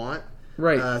 That you want.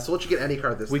 Right. So let you get any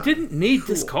card this time. We didn't need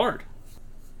this card.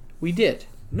 We did.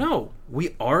 No,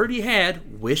 we already had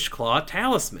Wishclaw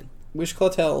Talisman.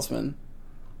 Wishclaw Talisman.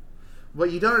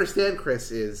 What you don't understand,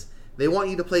 Chris, is they want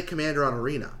you to play Commander on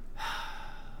Arena.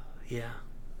 Yeah.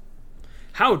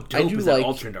 How dope is that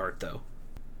alternate art, though?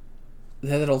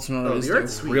 That alternate art is the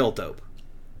art's sweet. Real dope.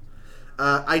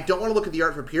 I don't want to look at the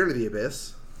art for Peer into the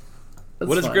Abyss.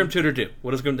 What does Grim Tutor do?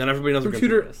 What does Grim? Then everybody knows what Grim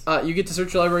Tutor is. You get to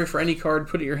search your library for any card,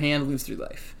 put it in your hand, lose 3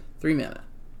 life. 3 mana.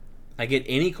 I get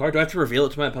any card. Do I have to reveal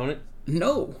it to my opponent?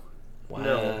 No. Wow.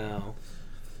 No.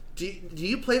 Do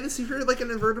you play this if you're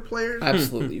an inverted player?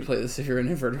 Absolutely, you play this if you're an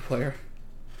inverted player.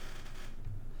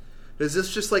 Does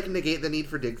this just negate the need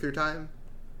for dig through time?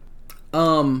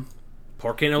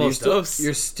 Porque no los dos.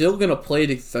 You're still gonna play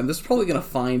Dig Through Time. This is probably gonna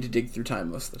find Dig Through Time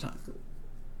most of the time.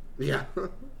 Yeah.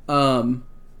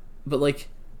 But like,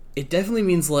 it definitely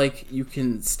means like you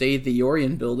can stay the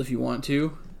Yorion build if you want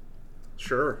to.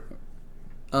 Sure.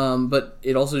 But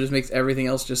it also just makes everything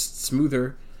else just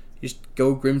smoother. You just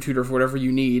go Grim Tutor for whatever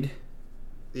you need.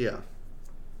 Yeah.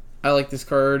 I like this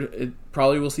card. It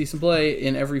probably will see some play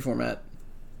in every format.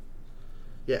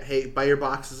 Yeah, hey, buy your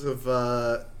boxes of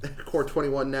Core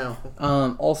 21 now.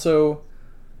 Also,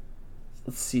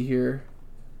 let's see here.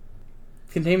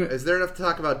 Containment. Is there enough to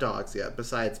talk about dogs yet,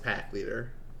 besides Pack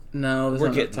Leader? No, there's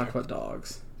not enough to talk about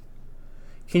dogs.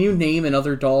 Can you name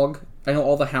another dog? I know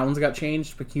all the hounds got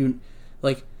changed, but can you,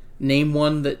 like, name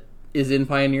one that is in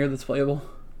Pioneer that's playable?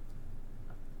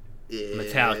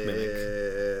 Metallic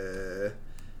Mimic.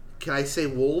 Can I say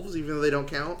wolves, even though they don't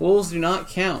count? Wolves do not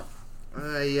count.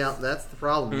 Yeah, that's the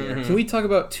problem here. Can we talk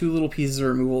about two little pieces of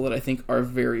removal that I think are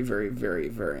very, very, very,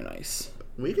 very nice?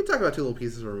 We can talk about two little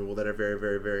pieces of removal that are very,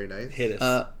 very, very nice. Hit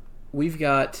us. We've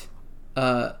got...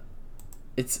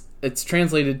 It's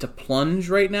translated to Plunge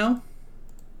right now.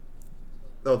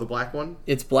 Oh, the black one?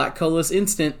 It's black colorless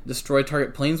instant. Destroy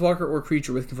target planeswalker or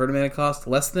creature with converted mana cost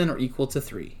less than or equal to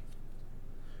 3.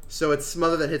 So it's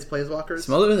Smother that hits planeswalkers?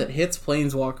 Smother that hits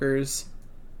planeswalkers.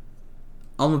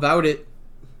 I'm about it.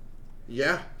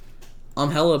 Yeah.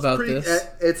 I'm hella about this.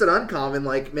 It's an uncommon,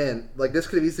 like, man, like this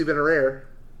could have easily been a rare.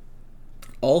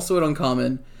 Also at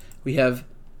uncommon, we have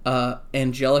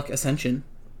Angelic Ascension.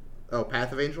 Oh,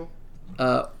 Path of Angel?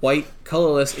 White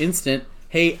colorless instant.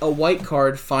 Hey, a white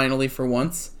card finally for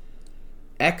once.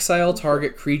 Exile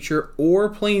target creature or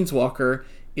planeswalker.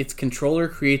 Its controller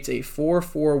creates a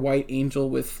 4/4 white angel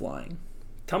with flying.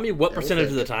 Tell me what percentage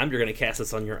of the time you're going to cast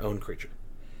this on your own creature.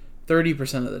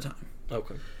 30% of the time.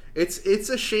 Okay. It's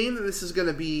a shame that this is going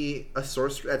to be a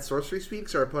sorcery speed,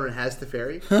 because our opponent has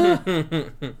Teferi.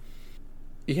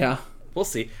 Yeah. We'll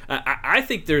see. I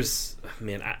think there's...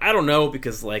 Man, I don't know,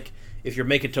 because, like, if you're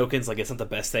making tokens, like, it's not the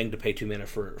best thing to pay 2 mana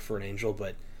for an angel,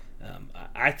 but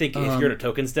I think if you're in a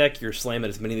tokens deck, you're slamming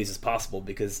as many of these as possible,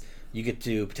 because you get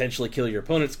to potentially kill your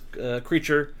opponent's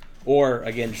creature, or,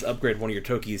 again, just upgrade one of your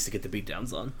tokies to get the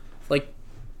beatdowns on. Like,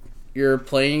 you're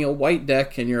playing a white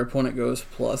deck, and your opponent goes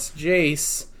plus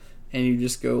Jace, and you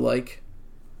just go, like,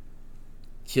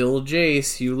 kill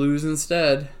Jace, you lose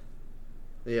instead.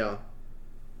 Yeah.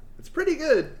 It's pretty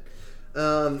good. You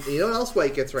know what else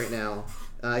white gets right now?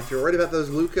 If you're worried about those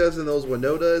Lukas and those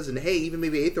Winotas, and hey, even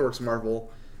maybe Aetherworks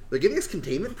Marvel, they're getting us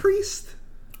Containment Priest?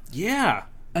 Yeah.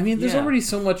 I mean, there's already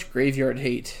so much graveyard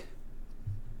hate.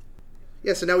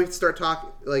 Yeah, so now we have to start talking,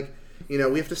 like, you know,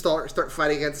 we have to start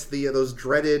fighting against those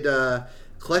dreaded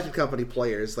Collected Company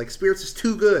players. Like, Spirits is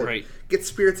too good. Right. Get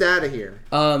Spirits out of here.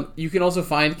 You can also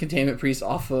find Containment Priest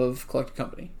off of Collected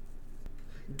Company.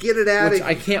 Get it out of here.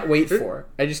 Which I can't wait for.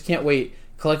 I just can't wait.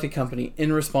 Collected Company.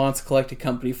 In response, Collected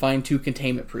Company. Find 2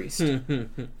 Containment Priests.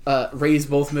 Raise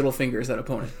both middle fingers at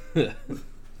opponent.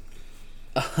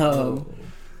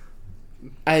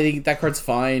 I think that card's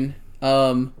fine.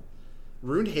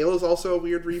 Ruined Halo is also a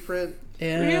weird reprint.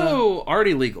 Yeah. Halo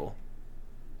already legal.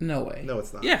 No way. No,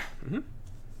 it's not. Yeah.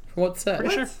 For what set?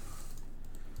 Pretty sure.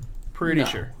 Pretty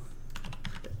sure.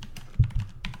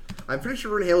 I'm pretty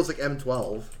sure Ruined Halo is like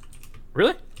M12.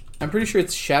 Really? I'm pretty sure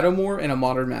it's Shadowmoor and a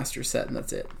Modern Master set, and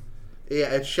that's it. Yeah,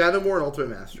 it's Shadowmoor and Ultimate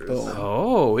Masters.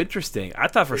 Oh, interesting. I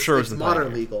thought for sure it was in modern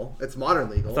Pioneer. legal. It's modern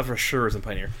legal. I thought for sure it was in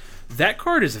Pioneer. That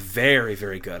card is very,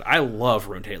 very good. I love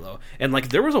Ruined Halo. And, like,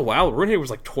 there was a while, Ruined Halo was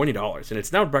like $20, and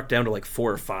it's now back down to like $4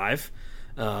 or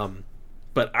 $5.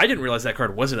 But I didn't realize that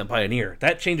card wasn't in Pioneer.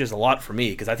 That changes a lot for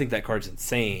me, because I think that card's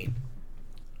insane.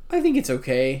 I think it's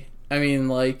okay. I mean,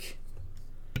 like,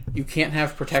 you can't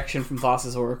have protection from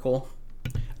Thassa's Oracle.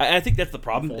 I think that's the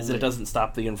problem, is that it doesn't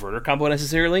stop the inverter combo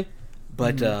necessarily.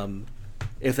 But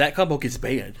if that combo gets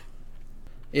banned...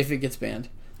 If it gets banned.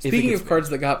 Speaking of cards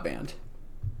that got banned,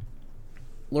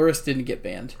 Lurrus didn't get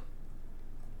banned.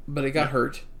 But it got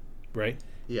hurt. Right?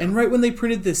 Yeah. And right when they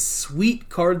printed this sweet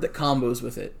card that combos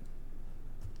with it.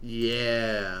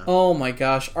 Yeah. Oh my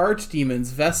gosh.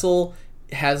 Archdemons. Vessel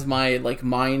has my, like,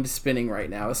 mind spinning right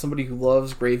now as somebody who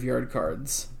loves graveyard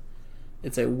cards.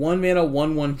 It's a 1-mana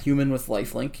 1/1 human with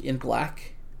lifelink in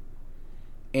black.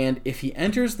 And if he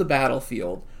enters the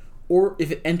battlefield, or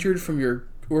if it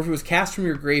was cast from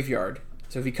your graveyard,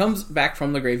 so if he comes back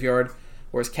from the graveyard,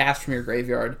 or is cast from your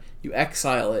graveyard, you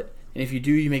exile it, and if you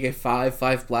do, you make a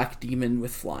 5/5 black demon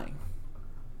with flying.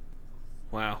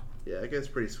 Wow. Yeah, that guy's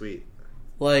pretty sweet.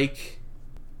 Like,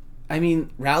 I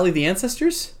mean, Rally the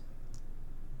Ancestors?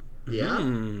 Yeah.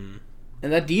 And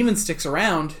that demon sticks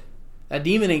around. That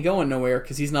demon ain't going nowhere,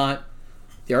 because he's not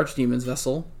the Archdemon's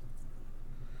Vessel.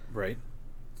 Right.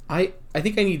 I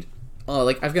think I need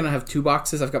I'm gonna have 2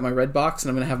 boxes. I've got my red box and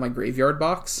I'm gonna have my graveyard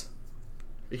box.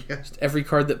 Yeah. Just every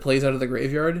card that plays out of the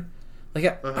graveyard.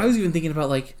 I was even thinking about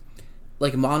like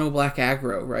mono black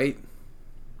aggro, right?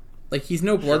 Like he's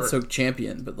no blood soaked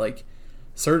champion, but like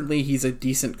certainly he's a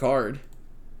decent card.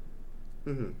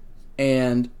 Mm-hmm.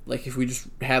 And like if we just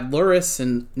had Lurrus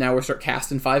and now we start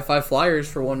casting 5/5 flyers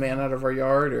for 1 man out of our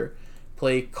yard, or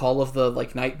play Call of the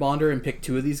Nightbonder and pick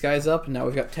 2 of these guys up, and now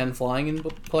we've got 10 flying in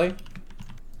play.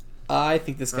 I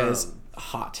think this guy's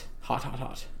hot.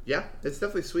 Yeah, it's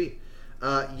definitely sweet.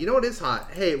 You know what is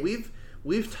hot? Hey,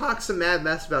 we've talked some mad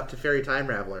mess about Teferi Time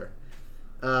Raveler.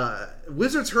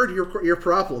 Wizards heard your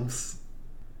problems,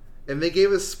 and they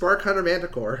gave us Spark Hunter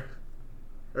Manticore,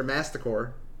 or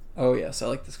Masticore. Oh yes, I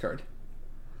like this card.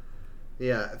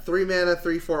 Yeah, 3 mana,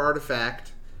 3/4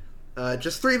 artifact,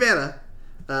 just 3 mana,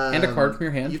 and a card from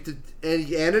your hand. You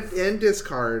have to, and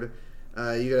discard.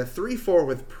 You get a 3/4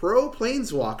 with Pro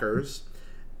Planeswalkers.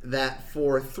 That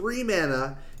for 3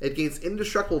 mana, it gains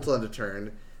indestructible till end of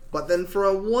turn. But then for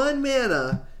a 1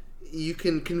 mana, you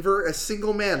can convert a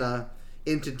single mana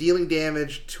into dealing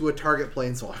damage to a target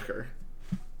Planeswalker.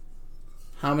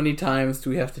 How many times do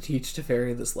we have to teach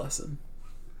Teferi this lesson?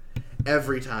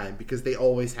 Every time, because they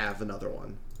always have another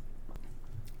one.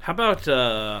 How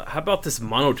about this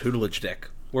mono tutelage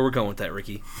deck? Where we're going with that,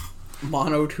 Ricky?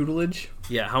 Mono tutelage?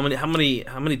 Yeah, how many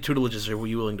tutelages are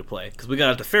we willing to play? Because we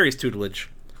got Teferi's tutelage.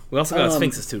 We also got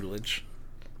Sphinx's tutelage.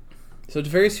 So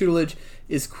Teferi's tutelage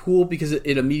is cool because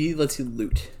it immediately lets you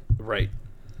loot. Right.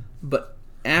 But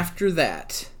after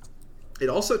that, it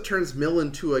also turns mill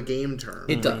into a game turn.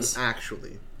 It does.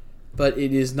 Actually. But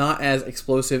it is not as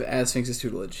explosive as Sphinx's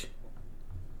tutelage.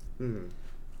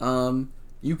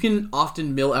 You can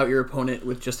often mill out your opponent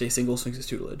with just a single Sphinx's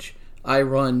tutelage. I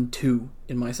run 2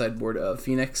 in my sideboard of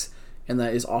Phoenix, and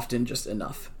that is often just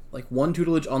enough. Like 1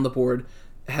 tutelage on the board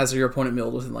has your opponent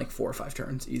milled within like 4 or 5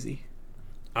 turns, easy.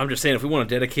 I'm just saying, if we wanted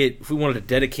to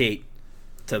dedicate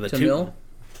to the mill.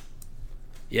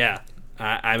 Yeah,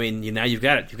 I mean, now you've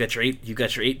got it. You've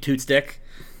got your 8 toots deck.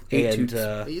 8 toots.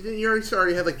 You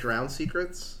already have like Drown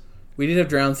Secrets. We did have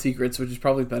Drown Secrets, which is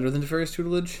probably better than Teferi's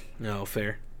tutelage. No,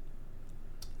 fair.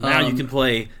 Now you can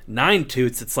play 9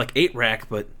 toots. It's like 8 rack,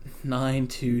 but 9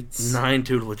 toots. 9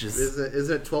 tutelages. Is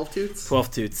it 12 toots?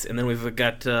 12 toots, and then we've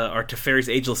got our Teferi's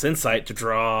Ageless Insight to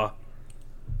draw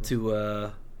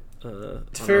to.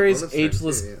 Teferi's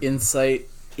Ageless Insight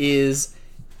is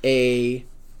a.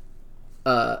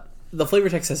 The flavor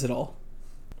text says it all.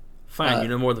 Fine, you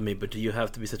know more than me, but do you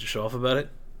have to be such a show off about it?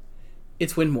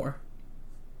 It's win more.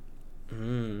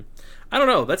 I don't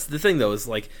know. That's the thing, though. Is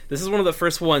like this is one of the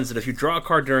first ones that if you draw a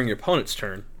card during your opponent's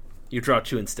turn, you draw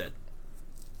 2 instead.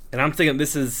 And I'm thinking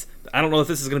this is. I don't know if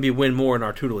this is going to be win more in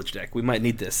our tutelage deck. We might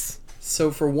need this. So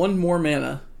for 1 more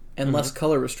mana and less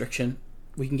color restriction,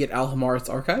 we can get Alhamarit's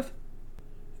Archive,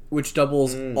 which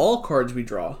doubles all cards we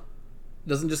draw. It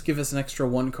doesn't just give us an extra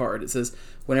 1 card. It says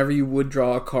whenever you would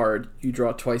draw a card, you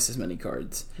draw twice as many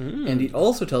cards. And it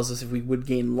also tells us if we would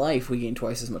gain life, we gain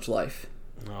twice as much life.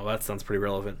 Oh, that sounds pretty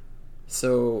relevant.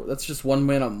 So that's just 1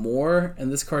 mana more,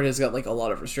 and this card has got like a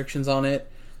lot of restrictions on it.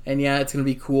 And yeah, it's going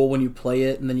to be cool when you play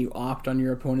it, and then you opt on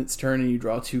your opponent's turn and you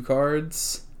draw 2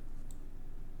 cards.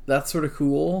 That's sort of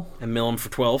cool. And mill them for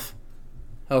 12.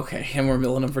 Okay, and we're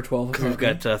milling them for 12. Because we've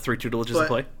got 3 tutelages to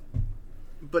play.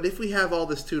 But if we have all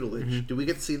this tutelage, do we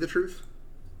get to see the truth?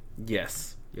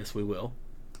 Yes. Yes, we will.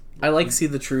 I like See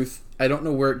the Truth. I don't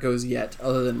know where it goes yet,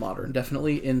 other than Modern.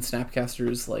 Definitely in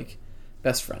Snapcaster's, like,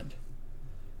 best friend.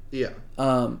 Yeah.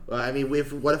 I mean,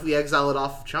 what if we exile it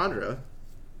off of Chandra?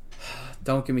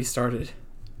 Don't get me started.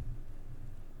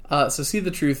 So See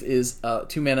the Truth is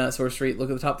 2 mana sorcery. Look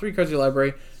at the top 3 cards of your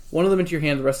library. 1 of them into your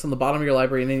hand, the rest on the bottom of your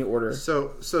library in any order.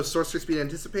 So sorcery speed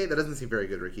anticipate? That doesn't seem very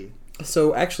good, Ricky.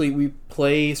 So actually, we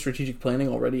play strategic planning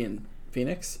already in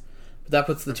Phoenix, but that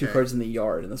puts the 2 cards in the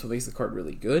yard, and that's what makes the card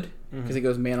really good, because it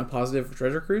goes mana positive for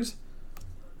Treasure Cruise.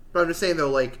 But I'm just saying,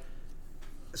 though, like,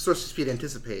 sorcery speed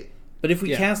anticipate. But if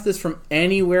we cast this from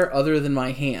anywhere other than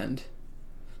my hand,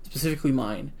 specifically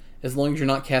mine, as long as you're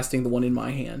not casting the one in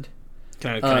my hand.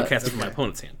 Can I cast it from my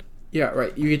opponent's hand? Yeah,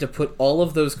 right. You get to put all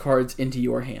of those cards into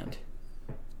your hand.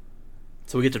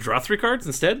 So we get to draw 3 cards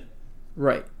instead?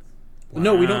 Right. Wow.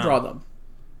 No, we don't draw them.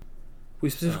 We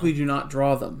specifically do not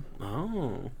draw them.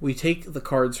 Oh. We take the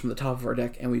cards from the top of our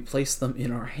deck and we place them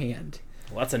in our hand.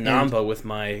 Well, that's a Namba with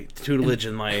my tutelage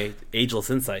and my Ageless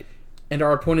Insight. And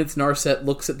our opponent's Narset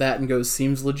looks at that and goes,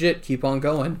 seems legit, keep on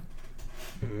going.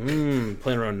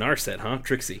 Playing around Narset, huh?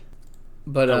 Tricksy.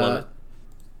 But I love it.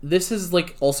 This is,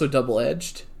 like, also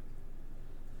double-edged.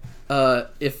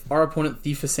 if our opponent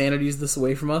Thief of Sanities this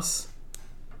away from us,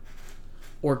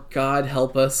 or God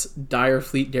help us, Dire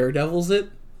Fleet Daredevils it,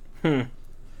 or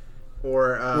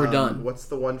we're done. What's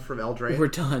the one from Eldraine? We're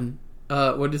done.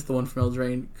 What is the one from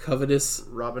Eldraine? Covetous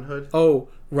Robin Hood. Oh,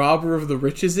 Robber of the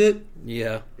Rich is it?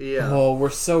 Yeah. Oh, we're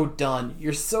so done.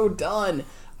 You're so done.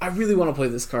 I really want to play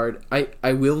this card.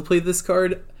 I will play this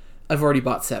card. I've already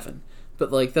bought 7.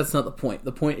 But, like, that's not the point.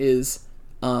 The point is,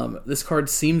 this card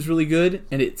seems really good,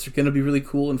 and it's going to be really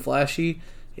cool and flashy.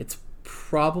 It's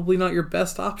probably not your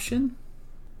best option,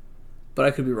 but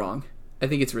I could be wrong. I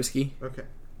think it's risky. Okay.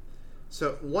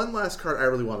 So, one last card I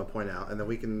really want to point out, and then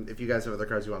we can, if you guys have other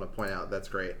cards you want to point out, that's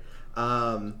great.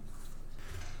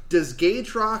 Does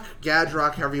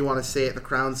Gadrock, however you want to say it, the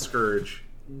Crown Scourge,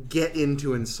 get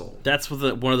into Ensoul? That's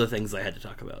one of the things I had to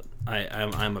talk about.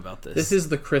 I'm about this. This is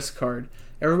the Chris card.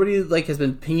 Everybody like has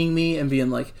been pinging me and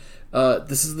being like,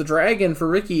 "This is the dragon for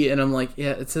Ricky," and I'm like,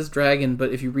 "Yeah, it says dragon,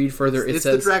 but if you read further, it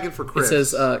says the dragon for Chris." It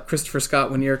says Christopher Scott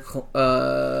Winier.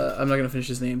 I'm not going to finish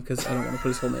his name because I don't want to put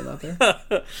his whole name out there.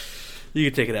 You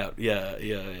can take it out. Yeah.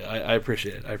 I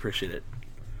appreciate it.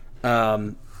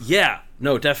 Yeah,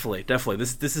 no, definitely.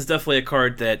 This is definitely a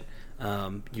card that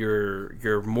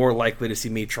you're more likely to see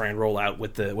me try and roll out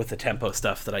with the tempo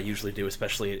stuff that I usually do,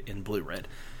 especially in blue-red.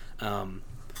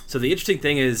 So the interesting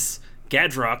thing is,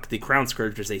 Gadrock, the Crown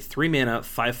Scourge, is a 3-mana,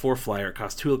 5/4 flyer,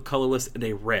 costs 2 colorless and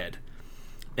a red,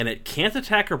 and it can't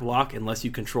attack or block unless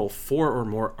you control 4 or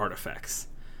more artifacts.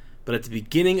 But at the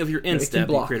beginning of your end step,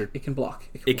 you create It can block.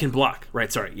 It can block. Right,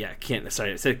 sorry. Yeah, can't.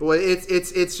 Sorry, I said... Well,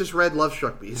 it's just red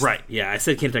Lovestruck Beast. Right, yeah, I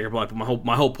said can't attack or block, but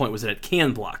my whole point was that it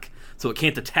can block. So it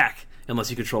can't attack unless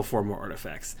you control 4 more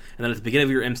artifacts. And then at the beginning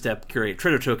of your end step, create a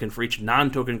treasure token for each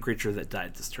non-token creature that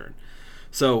died this turn.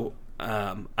 So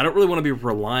I don't really want to be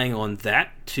relying on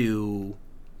that to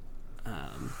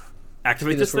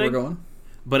activate this thing. We're going.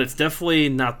 But it's definitely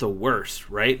not the worst,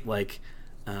 right? Like,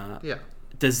 yeah.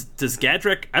 Does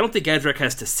Gadrak... I don't think Gadrak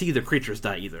has to see the creatures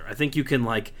die either. I think you can,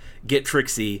 like, get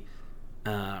Trixie,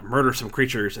 murder some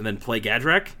creatures, and then play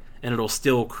Gadrak, and it'll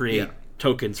still create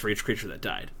tokens for each creature that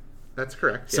died. That's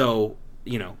correct. So,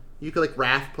 you know... You could, like,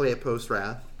 Wrath, play it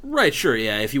post-Wrath. Right, sure,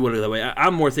 yeah, if you want to do that way.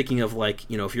 I'm more thinking of, like,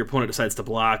 you know, if your opponent decides to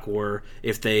block, or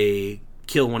if they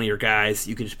kill one of your guys,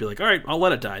 you can just be like, all right, I'll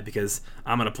let it die, because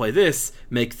I'm going to play this,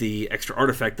 make the extra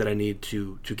artifact that I need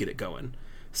to get it going.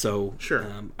 So, sure.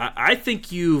 I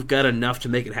think you've got enough to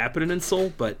make it happen in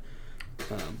Ensoul, but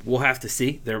we'll have to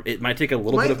see. It might take a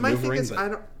little bit of maneuvering. My thing is, I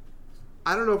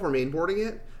don't know if we're mainboarding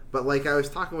it, but like I was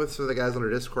talking with some of the guys on our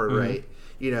Discord, right?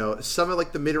 You know, some of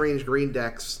like the mid-range green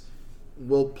decks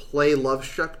will play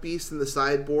Lovestruck Beast in the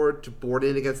sideboard to board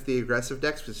in against the aggressive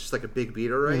decks, because it's just like a big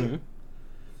beater, right? Mm-hmm.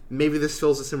 Maybe this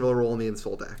fills a similar role in the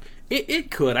Ensoul deck.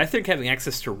 It could. I think having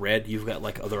access to red, you've got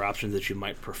like other options that you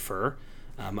might prefer.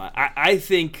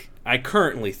 I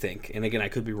currently think, and again, I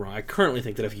could be wrong, I currently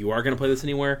think that if you are going to play this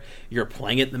anywhere, you're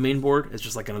playing it in the main board as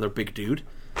just like another big dude.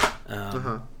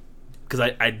 Because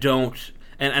I don't,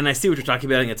 and I see what you're talking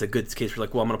about, and it's a good case for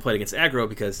like, well, I'm going to play it against aggro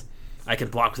because I can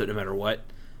block with it no matter what.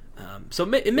 So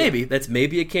maybe, that's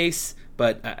maybe a case,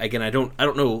 but again, I don't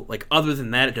know, like, other than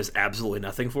that, it does absolutely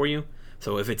nothing for you.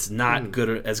 So if it's not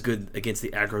as good against the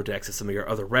aggro decks as some of your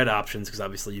other red options, because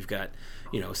obviously you've got,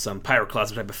 you know, some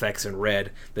Pyroclasm type effects in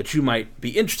red that you might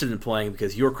be interested in playing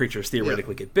because your creatures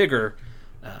theoretically get bigger,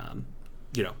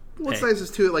 you know. What's nice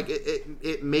is, too, like,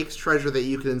 it makes treasure that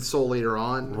you can Ensoul later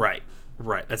on. Right.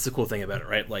 That's the cool thing about it,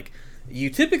 right? Like,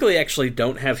 you typically actually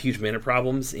don't have huge mana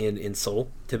problems in Soul.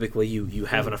 Typically, you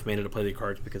have enough mana to play the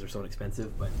cards because they're so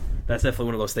inexpensive, but that's definitely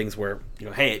one of those things where, you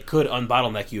know, hey, it could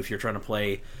unbottleneck you if you're trying to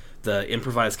play the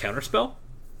improvised counterspell,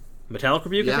 Metallic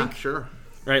Rebuke. I think. Sure.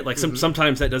 Right, like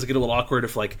sometimes that does get a little awkward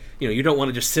if, like, you know, you don't want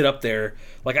to just sit up there.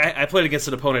 Like I played against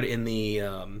an opponent in the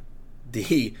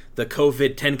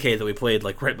COVID 10K that we played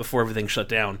like right before everything shut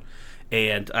down,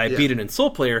 and I beat an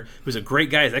Ensoul player who's a great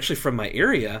guy. He's actually from my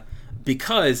area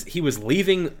because he was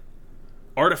leaving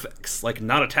artifacts, like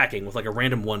not attacking with like a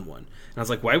random 1/1, and I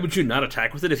was like, why would you not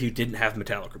attack with it if you didn't have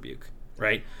Metallic Rebuke?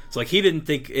 Right? So, like, he didn't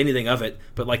think anything of it,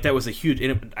 but, like, that was a huge... I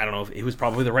don't know if it was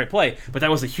probably the right play, but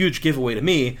that was a huge giveaway to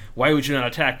me. Why would you not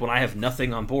attack when I have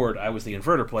nothing on board? I was the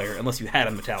Inverter player, unless you had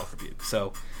a Metallic Rebuke.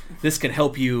 So, this can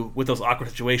help you with those awkward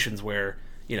situations where,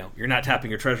 you know, you're not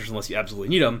tapping your treasures unless you absolutely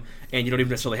need them, and you don't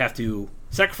even necessarily have to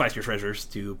sacrifice your treasures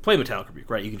to play Metallic Rebuke,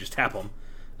 right? You can just tap them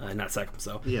and not sack them.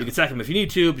 So, you can sack them if you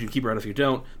need to, but you can keep around if you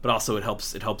don't, but also it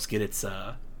helps get its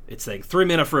thing. 3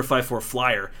 mana for a 5/4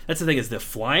 flyer. That's the thing, is the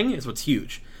flying is what's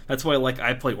huge. That's why, like,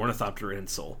 I play Ornithopter in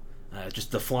Ensoul.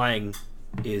 Just the flying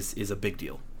is a big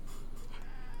deal.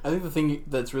 I think the thing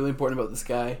that's really important about this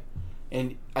guy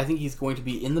and I think he's going to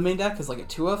be in the main deck as like a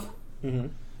 2-of. Mm-hmm.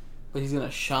 But he's going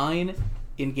to shine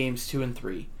in games 2 and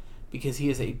 3 because he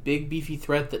is a big, beefy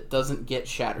threat that doesn't get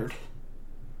shattered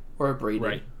or abraded.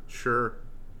 Right. Sure.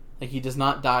 Like, he does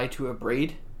not die to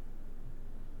abrade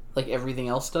like everything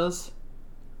else does.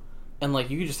 And, like,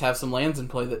 you could just have some lands in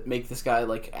play that make this guy,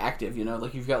 like, active, you know?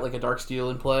 Like, you've got, like, a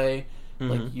Darksteel in play.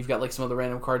 Like, you've got, like, some other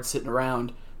random cards sitting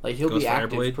around. Like, he'll be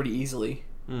active pretty easily.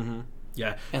 Mm-hmm.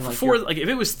 Yeah. And, like, if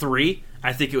it was 3,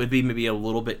 I think it would be maybe a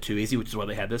little bit too easy, which is why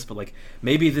they had this. But, like,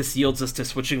 maybe this yields us to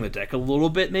switching the deck a little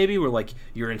bit, maybe, where, like,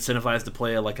 you're incentivized to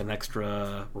play, like, an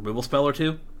extra removal spell or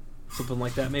two. Something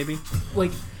like that, maybe.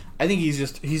 Like, I think he's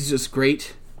just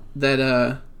great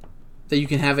that you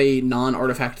can have a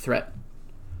non-artifact threat.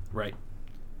 Right.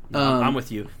 I'm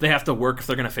with you. They have to work if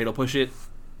they're going to Fatal Push it.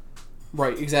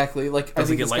 Right, exactly. Like, I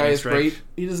think this guy is great.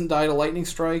 He doesn't die to Lightning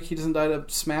Strike. He doesn't die to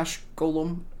Smash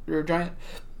Golem or Giant.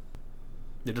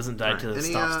 It doesn't die to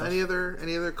stop stuff. Any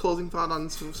other closing thought on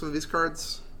some of these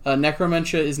cards?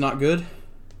 Necromentia is not good.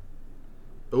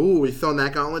 Ooh, we throwing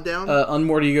that gauntlet down?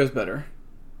 Unmoored Ego is better.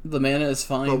 The mana is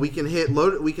fine. But we can hit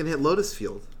Lotus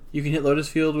Field. You can hit Lotus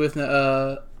Field with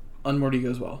Unmoored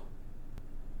Ego as well.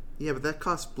 Yeah, but that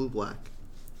costs blue-black.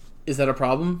 Is that a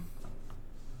problem?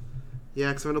 Yeah,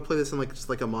 because I'm going to play this in just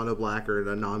a mono-black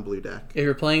or a non-blue deck. If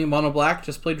you're playing mono-black,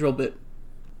 just play Drill Bit.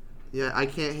 Yeah, I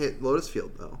can't hit Lotus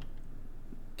Field, though.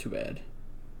 Too bad.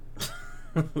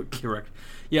 Correct.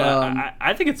 Yeah,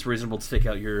 I think it's reasonable to take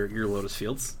out your Lotus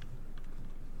Fields.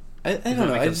 I don't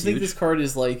know. I just think this card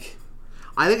is like...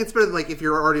 I think it's better than if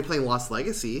you're already playing Lost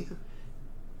Legacy.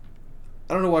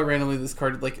 I don't know why randomly this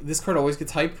card always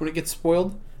gets hyped when it gets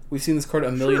spoiled. We've seen this card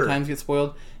a million times get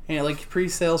spoiled, and it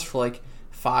pre-sales for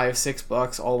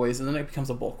 $5-6 always, and then it becomes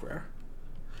a bulk rare.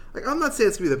 I'm not saying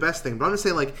it's gonna be the best thing, but I'm just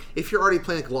saying if you're already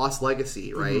playing Lost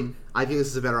Legacy, right? Mm-hmm. I think this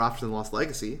is a better option than Lost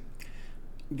Legacy.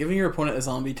 Giving your opponent a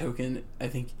zombie token, I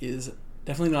think, is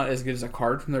definitely not as good as a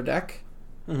card from their deck.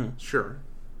 Mm-hmm. Sure.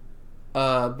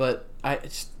 But I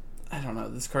don't know.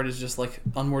 This card is just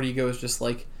Unmoored Ego is just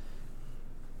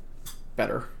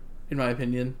better, in my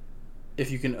opinion,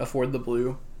 if you can afford the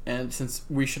blue. And since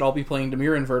we should all be playing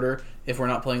Dimir Inverter if we're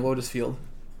not playing Lotus Field.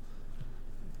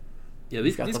 Yeah,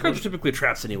 these cards are typically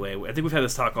traps anyway. I think we've had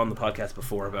this talk on the podcast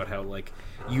before about how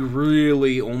you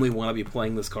really only want to be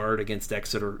playing this card against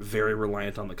decks that are very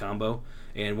reliant on the combo.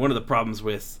 And one of the problems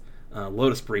with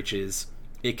Lotus Breach is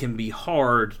it can be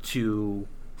hard to,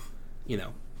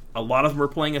 a lot of them are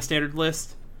playing a standard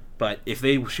list, but if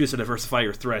they choose to diversify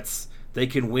your threats, they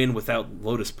can win without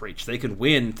Lotus Breach. They can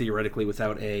win theoretically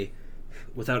without a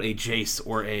Jace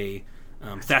or a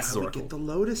Thassa's Oracle. Get the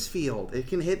Lotus Field. It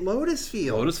can hit Lotus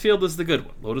Field. Lotus Field is the good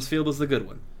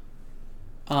one.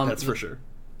 That's for sure.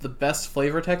 The best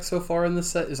flavor text so far in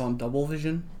this set is on Double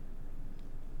Vision.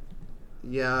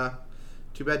 Yeah.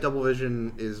 Too bad Double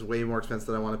Vision is way more expensive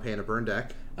than I want to pay in a burn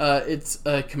deck. It's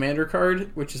a commander card,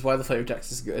 which is why the flavor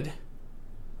text is good.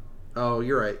 Oh,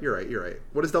 you're right.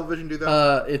 What does Double Vision do,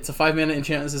 though? It's a 5-mana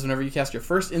enchantment that says whenever you cast your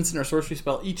first instant or sorcery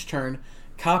spell each turn,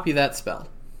 copy that spell.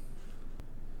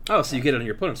 Oh, so you get it on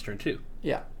your opponent's turn, too.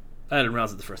 Yeah. I didn't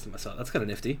realize it the first time I saw it. That's kind of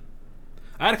nifty.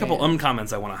 I had a couple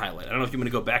uncommons I want to highlight. I don't know if you're going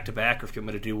to go back-to-back or if you're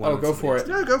going to do one. Oh, go for it.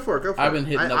 No, go for it. I've been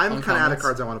hitting up I'm kind of out of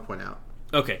cards I want to point out.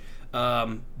 Okay.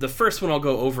 The first one I'll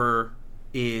go over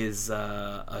is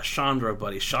a Chandra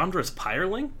buddy. Chandra's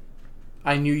Pyreling?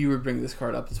 I knew you would bring this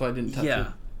card up. That's why I didn't touch it.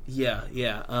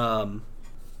 Yeah.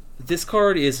 This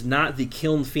card is not the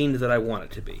Kiln Fiend that I want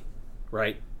it to be,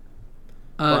 right?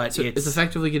 But it's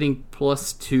effectively getting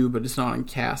 +2, but it's not on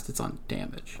cast, it's on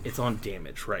damage. It's on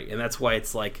damage, right. And that's why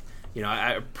it's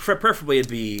I preferably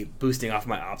it'd be boosting off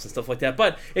my ops and stuff like that,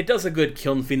 but it does a good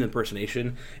Kiln Fiend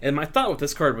impersonation. And my thought with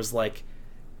this card was what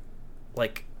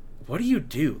do you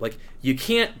do? You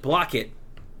can't block it,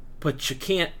 but you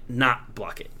can't not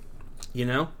block it,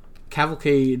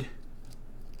 Cavalcade.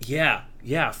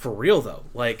 Yeah, for real though.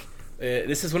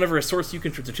 This is whenever a source you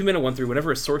control. It's a 2-mana 1/3.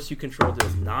 Whenever a source you control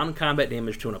does non-combat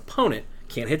damage to an opponent,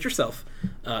 can't hit yourself.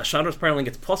 Chandra's Pyreling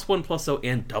gets +1/+0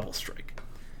 and double strike.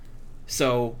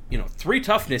 So 3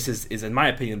 toughness is in my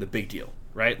opinion the big deal,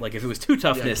 right? If it was 2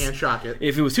 toughness, can't shock it.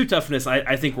 If it was 2 toughness,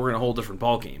 I think we're in a whole different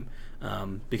ball game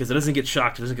because it doesn't get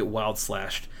shocked, it doesn't get wild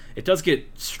slashed. It does get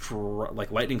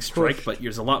lightning strike, Pushed. but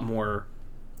there's a lot more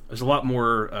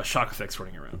shock effects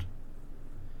running around.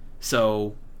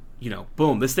 So.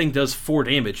 Boom, this thing does 4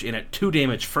 damage and at 2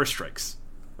 damage first strikes,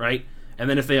 right? And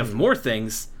then if they have more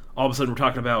things, all of a sudden we're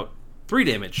talking about 3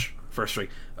 damage first strike,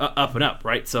 up and up,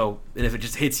 right? So, and if it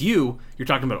just hits you, you're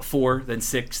talking about 4, then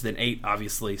 6, then 8,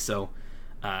 obviously. So,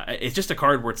 it's just a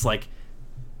card where it's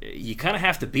you kind of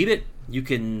have to beat it. You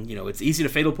can, it's easy to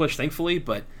fatal push, thankfully,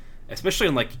 but especially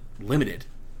in limited,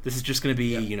 this is just going to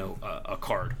be a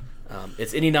card.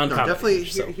 It's any non-combat. No, definitely.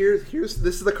 Here's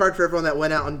this is the card for everyone that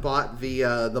went out and bought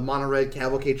the mono red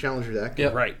Cavalcade Challenger deck. Yeah,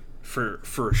 right. For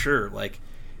sure. That's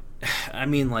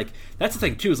the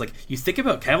thing too. Is you think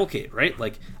about Cavalcade, right?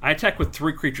 I attack with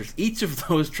 3 creatures. Each of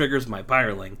those triggers my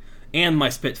Firling and my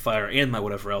Spitfire and my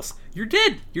whatever else. You're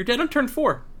dead. You're dead on turn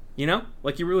 4. You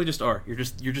really just are. You're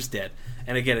just dead.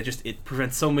 And again, it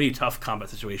prevents so many tough combat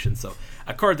situations. So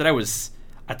a card that I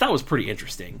thought was pretty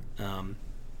interesting.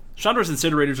 Chandra's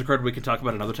Incinerator is a card we can talk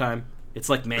about another time. It's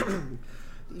man.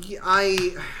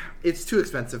 It's too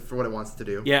expensive for what it wants to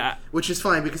do. Yeah, which is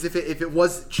fine because if it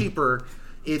was cheaper,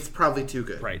 it's probably too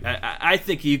good. Right. I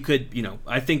think you could.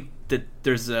 I think that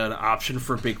there's an option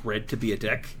for Big Red to be a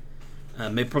deck.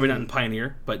 Maybe probably not in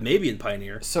Pioneer, but maybe in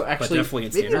Pioneer. So actually, but definitely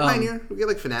in Standard. Maybe in Pioneer. We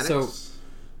get Fanatics. So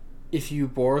if you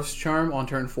Boros Charm on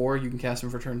turn 4, you can cast him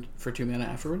for 2 mana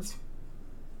afterwards.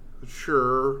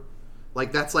 Sure.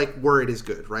 That's where it is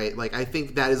good, right? I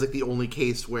think that is the only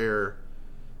case where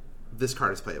this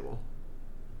card is playable.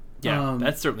 Yeah,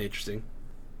 that's certainly interesting.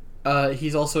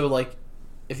 He's also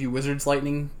if you Wizard's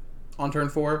Lightning on turn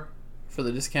 4 for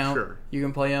the discount, sure, you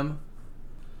can play him.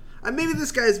 Maybe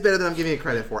this guy is better than I'm giving it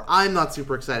credit for. I'm not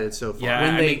super excited so far.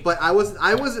 Yeah, but I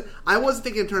wasn't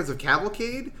thinking in terms of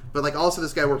Cavalcade, but also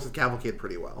this guy works with Cavalcade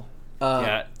pretty well.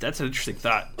 Yeah, that's an interesting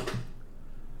thought.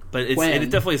 But it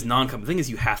definitely is non-common. The thing is,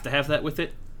 you have to have that with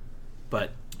it.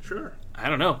 But sure, I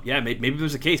don't know. Yeah, maybe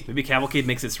there's a case. Maybe Cavalcade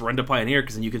makes its run to Pioneer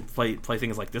because then you can play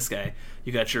things like this guy.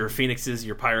 You got your Phoenixes,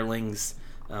 your Pyrelings,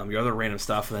 your other random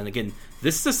stuff, and then again,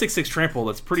 this is a 6/6 trample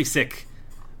that's pretty sick.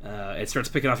 It starts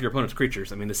picking off your opponent's creatures.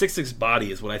 The 6/6 body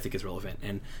is what I think is relevant,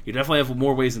 and you definitely have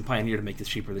more ways in Pioneer to make this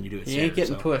cheaper than you do at Standard. He ain't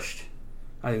getting pushed.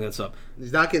 I think that's up.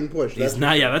 He's not getting pushed. He's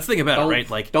not. Yeah, that's the thing about it,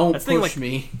 right? Don't that's push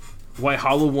me. Why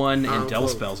Hollow One and Del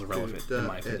Spells are relevant, in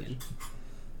my opinion.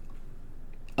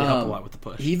 They help a lot with the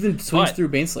push. He even swings through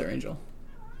Baneslayer Angel.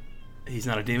 He's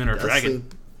not a demon or a dragon.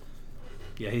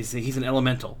 Yeah, he's an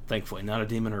elemental, thankfully, not a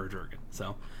demon or a dragon.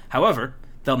 So, however,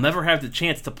 they'll never have the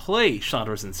chance to play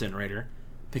Chandra's Incinerator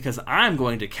because I'm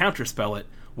going to counterspell it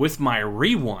with my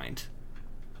Rewind.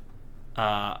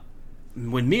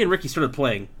 When me and Ricky started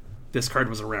playing, this card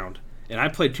was around. And I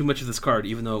played too much of this card,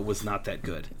 even though it was not that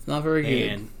good. It's not very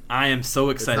good. And I am so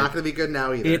excited. It's not going to be good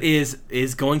now either. It is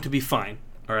going to be fine.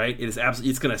 All right, it is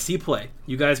absolutely. It's going to see play.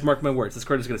 You guys mark my words. This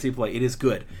card is going to see play. It is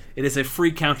good. It is a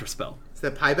free counterspell. Is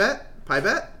that Pie Bet?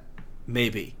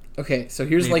 Maybe. Okay, so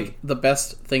here's the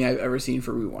best thing I've ever seen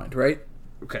for Rewind. Right?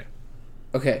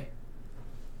 Okay.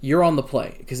 You're on the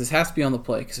play because this has to be on the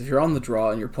play. Because if you're on the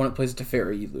draw and your opponent plays a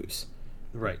Teferi, you lose.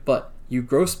 Right. But you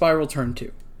Growth Spiral turn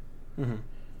 2. Mm-hmm.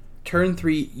 Turn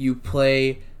 3, you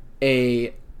play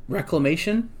a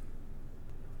Reclamation,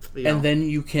 and then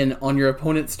you can, on your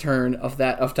opponent's turn of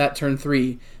that turn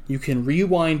 3, you can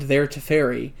rewind their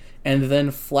Teferi, and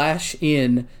then flash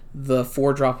in the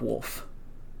 4-drop Wolf.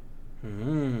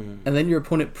 And then your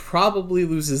opponent probably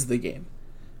loses the game.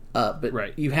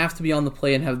 But you have to be on the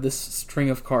play and have this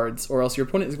string of cards, or else your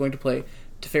opponent is going to play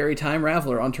Teferi Time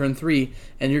Raveler on turn 3,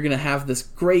 and you're going to have this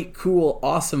great, cool,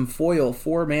 awesome foil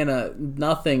 4-mana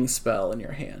nothing spell in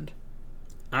your hand.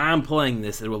 I'm playing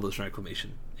this at Wilderness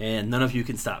Reclamation, and none of you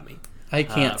can stop me. I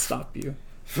can't stop you.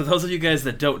 For those of you guys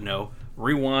that don't know,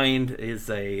 Rewind is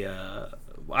I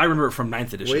remember it from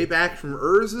 9th edition. Way back from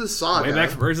Urza's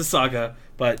Saga.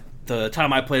 But the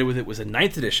time I played with it was in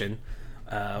 9th edition,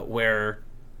 where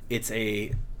it's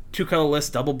a 2-colorless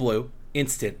double blue,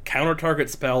 instant, counter target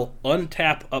spell,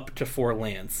 untap up to 4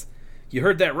 lands. You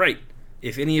heard that right.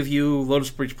 If any of you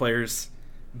Lotus Breach players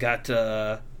got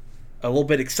a little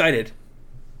bit excited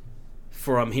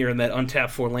from hearing that untap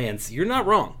 4 lands, you're not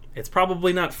wrong. It's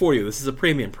probably not for you. This is a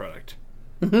premium product.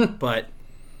 But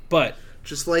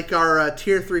just like our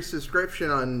tier 3 subscription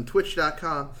on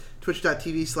twitch.com,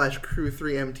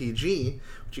 twitch.tv/crew3mtg,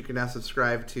 which you can now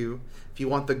subscribe to if you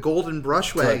want the golden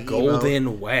brushwag. The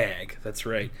golden wag, that's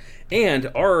right. And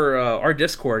our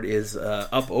Discord is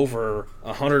up over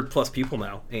 100+ people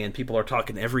now, and people are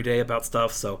talking every day about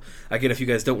stuff. So again, if you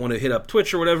guys don't want to hit up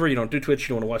Twitch or whatever, you don't do Twitch, you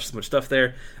don't want to watch so much stuff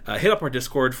there, hit up our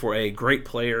Discord for a great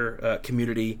player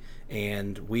community.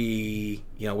 And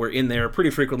we're in there pretty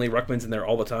frequently. Ruckman's in there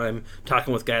all the time,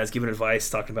 talking with guys, giving advice,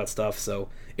 talking about stuff. So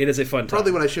it is a fun time.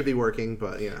 Probably when I should be working,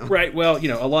 but Right. Well,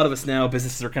 a lot of us now,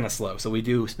 businesses are kind of slow, so we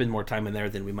do spend more time in there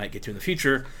than we might get to in the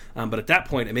future. But at that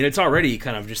point, it's already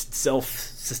kind of just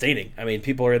self-sustaining.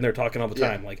 People are in there talking all the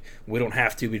time. Like, we don't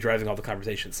have to be driving all the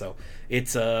conversations. So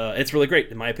it's really great,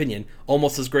 in my opinion.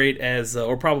 Almost as great as,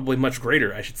 or probably much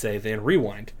greater, I should say, than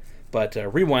Rewind. But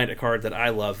Rewind, a card that I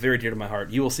love, very dear to my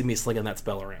heart. You will see me slinging that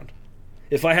spell around.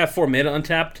 If I have 4 mana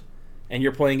untapped, and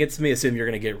you're playing against me, assume you're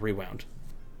going to get Rewound.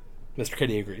 Mr.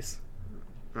 Kitty agrees.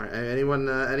 All right. Anyone?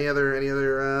 Any other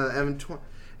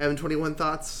M21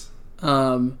 thoughts?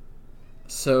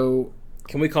 So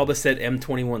can we call this set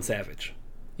M21 Savage?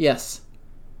 Yes.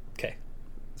 Okay.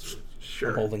 Sure.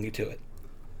 I'm holding you to it.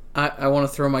 I want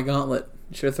to throw my gauntlet.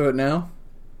 Should I throw it now?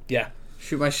 Yeah.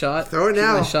 Shoot my shot. Throw it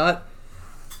now. Shoot my shot.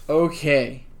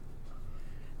 Okay.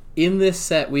 In this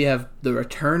set, we have the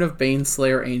return of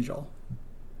Baneslayer Angel.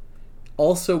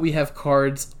 Also, we have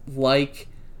cards like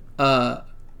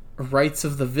Rites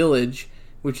of the Village,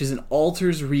 which is an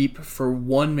Altar's Reap for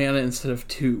 1 mana instead of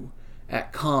 2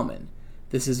 at common.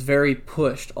 This is very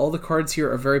pushed. All the cards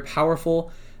here are very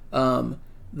powerful.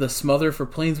 The Smother for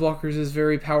Planeswalkers is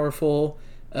very powerful.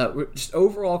 Just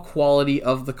overall quality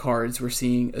of the cards. We're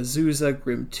seeing Azusa,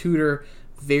 Grim Tutor,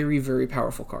 very, very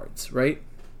powerful cards, right?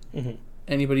 Mm-hmm.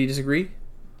 Anybody disagree?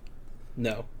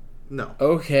 No.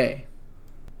 Okay.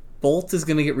 Bolt is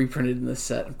going to get reprinted in this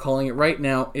set. I'm calling it right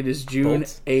now. It is June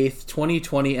 8th,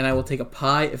 2020, and I will take a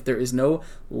pie if there is no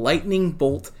Lightning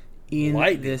Bolt in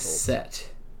this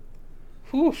set.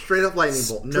 Whew. Straight up Lightning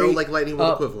Bolt. No, like Lightning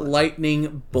Bolt equivalent.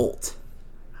 Lightning Bolt.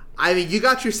 I mean, you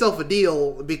got yourself a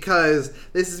deal because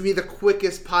this is the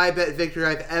quickest pie bet victory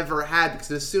I've ever had,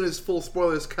 because as soon as full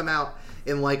spoilers come out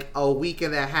in like a week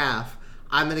and a half,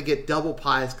 I'm going to get double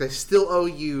pies because I still owe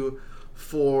you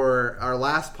for our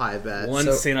last pie bet. One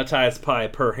sanitized pie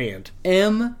per hand.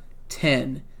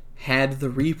 M10 had the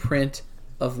reprint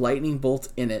of Lightning Bolt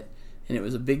in it, and it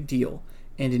was a big deal.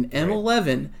 And in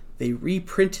M11, they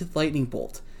reprinted Lightning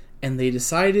Bolt. And they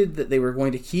decided that they were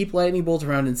going to keep Lightning Bolt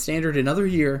around in Standard another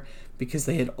year because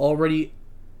they had already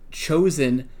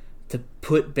chosen to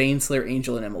put Baneslayer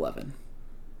Angel in M11.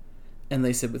 And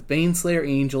they said with Baneslayer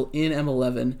Angel in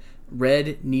M11,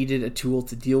 Red needed a tool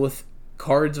to deal with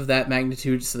cards of that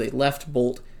magnitude, so they left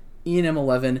Bolt in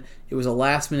M11. It was a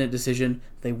last-minute decision.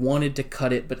 They wanted to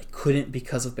cut it, but they couldn't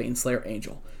because of Baneslayer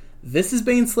Angel. This is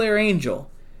Baneslayer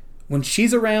Angel. When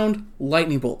she's around,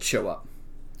 Lightning Bolts show up.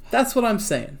 That's what I'm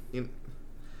saying.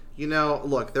 You know,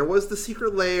 look, there was the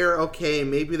secret layer. Okay,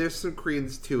 maybe there's some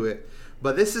credence to it.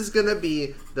 But this is going to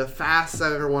be the fastest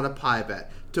I've ever won a pie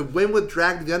bet. To win with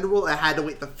Dragon of the Underworld, I had to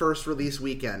wait the first release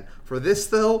weekend. For this,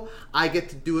 though, I get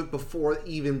to do it before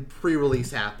even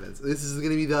pre-release happens. This is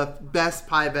going to be the best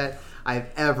pie bet I've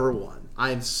ever won.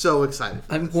 I am so excited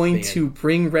for I'm this. going to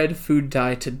bring red food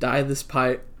dye to dye this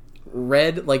pie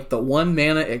red, like the 1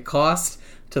 mana it cost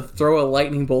to throw a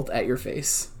lightning bolt at your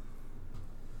face.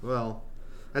 Well,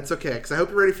 that's okay, because I hope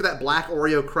you're ready for that black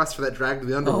Oreo crust for that Dragon of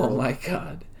the Underworld. Oh my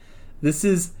god. This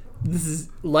is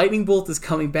Lightning Bolt is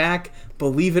coming back.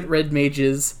 Believe it, red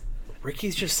mages.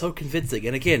 Ricky's just so convincing.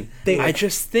 And again, I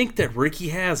just think that Ricky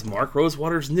has Mark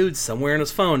Rosewater's nudes somewhere in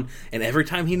his phone, and every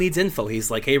time he needs info, he's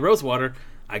like, hey, Rosewater,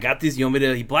 I got these. You want me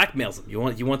to... He blackmails him.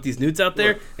 You want these nudes out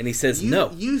there? Look, and he says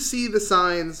no. You see the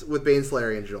signs with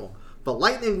Baneslayer Angel, but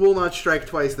lightning will not strike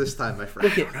twice this time, my friend.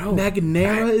 Look at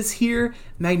Magnera is here.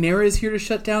 Magnera is here to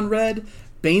shut down red.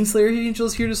 Baneslayer Angel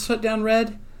is here to shut down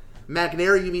red.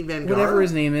 Magnera, you mean Vanguard? Whatever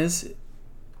his name is.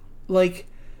 Like,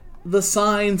 the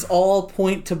signs all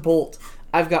point to Bolt.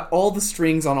 I've got all the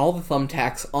strings on all the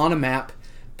thumbtacks on a map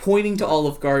pointing to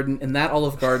Olive Garden, and that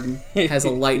Olive Garden has a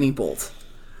lightning bolt.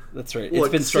 That's right. Look,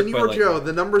 it's been struck by lightning. Joe,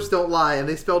 the numbers don't lie, and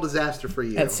they spell disaster for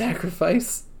you. At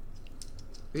sacrifice?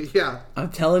 Yeah. I'm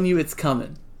telling you, it's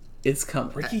coming. It's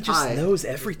coming. Ricky just knows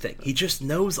everything. He just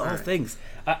knows all things.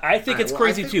 I think it's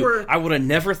crazy, too. I would have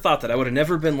never thought that. I would have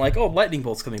never been like, oh, Lightning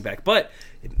Bolt's coming back. But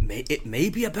it may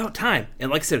be about time. And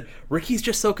like I said, Ricky's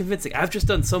just so convincing. I've just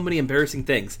done so many embarrassing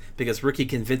things because Ricky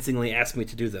convincingly asked me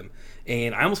to do them.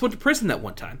 And I almost went to prison that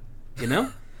one time, you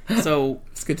know? So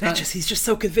it's a good time. He's just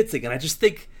so convincing. And I just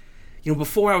think,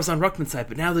 before I was on Ruckman's side,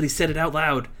 but now that he said it out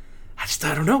loud, I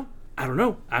don't know.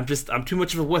 I'm too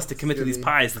much of a wuss to commit to these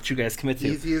pies that you guys commit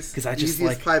to. Because I just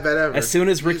like pie bet ever. As soon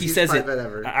as Ricky says it,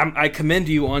 I commend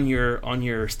you on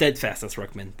your steadfastness,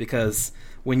 Ruckman. Because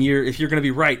if you're going to be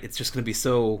right, it's just going to be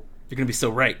so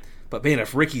right. But man,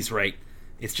 if Ricky's right,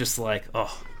 it's just like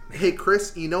oh. Man. Hey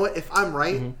Chris, you know what? If I'm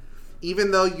right, even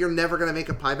though you're never going to make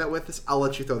a pie bet with us, I'll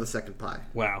let you throw the second pie.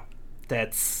 Wow,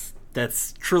 that's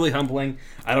truly humbling.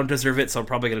 I don't deserve it, so I'm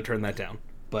probably going to turn that down.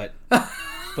 But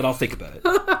I'll think about it.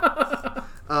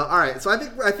 All right, so I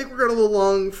think we're going a little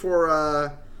long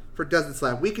for Desert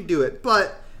Slab. We could do it,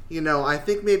 but I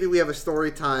think maybe we have a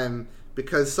story time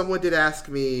because someone did ask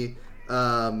me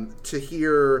to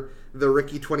hear the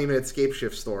Ricky 20-minute scape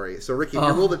shift story. So, Ricky, if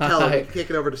you're willing to tell it, we can kick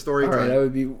it over to story time. All right, I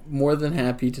would be more than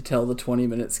happy to tell the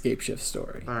 20-minute scape shift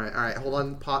story. All right. Hold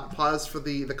on. Pause for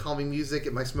the calming music.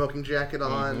 Get my smoking jacket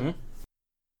on. Mm-hmm.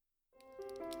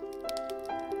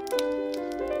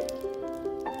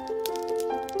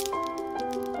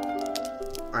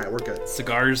 All right, we're good.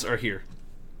 Cigars are here.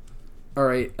 All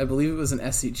right, I believe it was an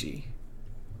SCG.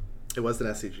 It was an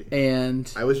SCG.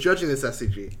 And I was judging this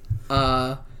SCG.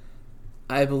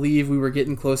 I believe we were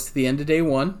getting close to the end of day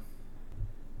one.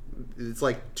 It's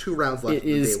like 2 rounds left It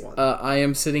is, day one. I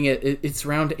am sitting at, it's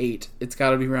round 8. It's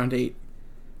got to be round 8.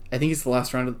 I think it's the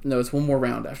last round. No, it's one more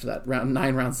round after that.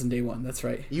 9 rounds in day one. That's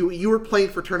right. You were playing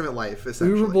for tournament life,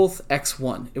 essentially. We were both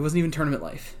X1. It wasn't even tournament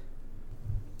life.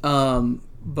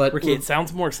 But Ricky, it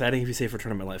sounds more exciting if you say for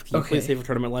tournament life. Can you please say for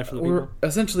tournament life for the people?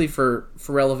 Essentially for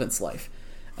relevance life.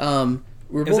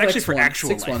 We're it was both actually X1, for actual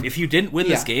 6-1. life. If you didn't win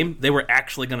this game, they were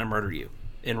actually going to murder you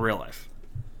in real life.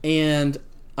 And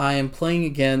I am playing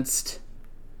against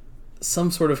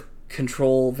some sort of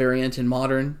control variant in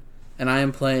Modern, and I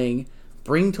am playing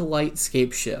Bring to Light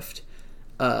Scape Shift,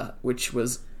 which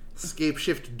was Scape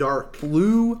Shift Dark.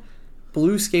 blue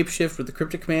Scape Shift with the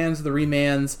cryptic commands, the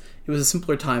remands. It was a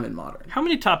simpler time in Modern. How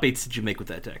many top 8s did you make with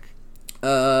that deck?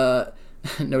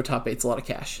 No top 8s, a lot of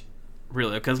cash.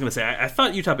 Really? Okay, I was going to say, I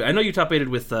thought you top 8. I know you top 8'd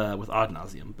with Ad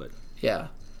Nauseam, but... Yeah.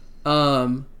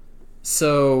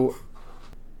 So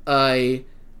I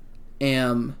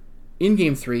am in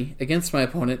game 3 against my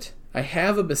opponent. I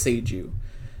have a Beseiju.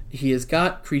 He has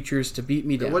got creatures to beat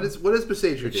me down. What does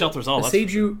Beseiju do? It shelters all.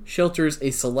 Beseiju shelters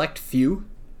a select few,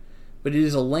 but it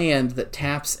is a land that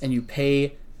taps and you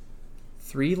pay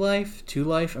 3 life, 2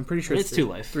 life. I'm pretty sure it's 2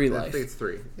 life. 3 I life. think it's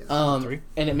 3. Yeah. 3.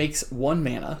 And it makes 1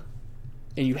 mana,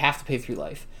 and you have to pay 3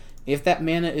 life. If that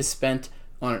mana is spent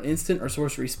on an instant or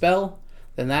sorcery spell,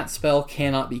 then that spell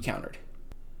cannot be countered.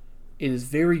 It is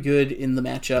very good in the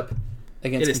matchup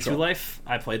against It is control. 2 life.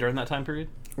 I played during that time period.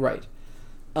 Right.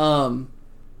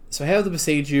 So I have the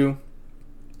Beseiju,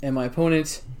 and my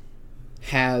opponent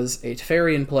has a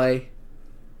Teferi in play.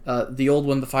 The old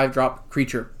one, the 5-drop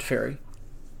creature Teferi.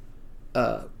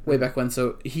 Way back when.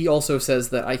 So he also says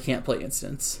that I can't play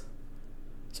instants.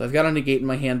 So I've got a negate in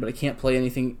my hand, but I can't play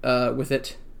anything with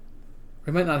it. Or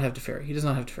he might not have Teferi. He does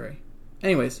not have Teferi.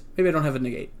 Anyways, maybe I don't have a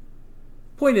negate.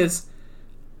 Point is...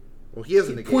 Well, he has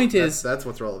a negate. That's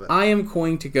what's relevant. I am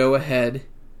going to go ahead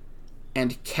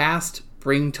and cast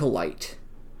Bring to Light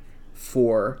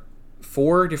for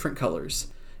 4 different colors,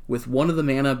 with one of the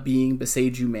mana being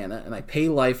Beseiju mana, and I pay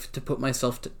life to put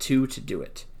myself to 2 to do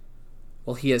it,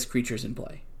 while he has creatures in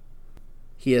play.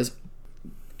 He has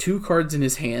 2 cards in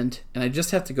his hand, and I just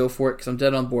have to go for it because I'm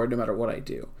dead on board no matter what I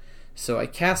do. So I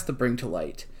cast the Bring to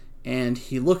Light, and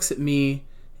he looks at me,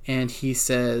 and he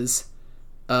says,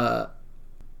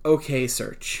 okay,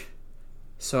 search.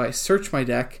 So I search my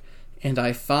deck, and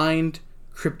I find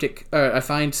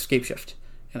Scape Shift,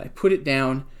 and I put it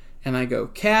down, and I go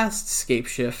cast Scape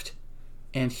Shift,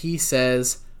 and he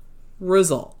says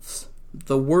resolves.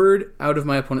 The word out of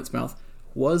my opponent's mouth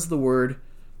was the word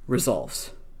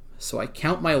resolves. So I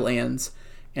count my lands,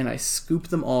 and I scoop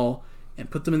them all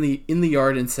and put them in the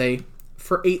yard and say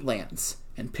for 8 lands,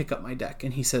 and pick up my deck.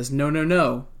 And he says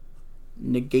no,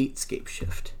 negate Scape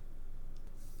Shift.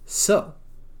 So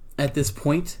at this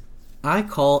point, I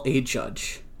call a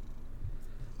judge.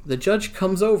 The judge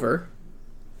comes over.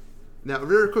 Now,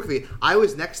 very quickly, I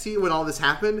was next to you when all this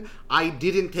happened. I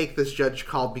didn't take this judge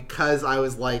call because I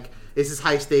was like, this is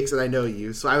high stakes and I know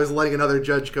you. So I was letting another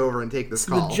judge go over and take this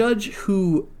call. The judge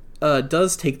who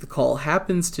does take the call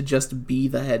happens to just be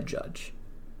the head judge.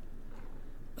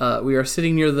 We are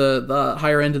sitting near the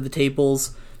higher end of the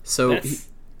tables. So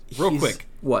real quick.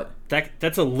 What?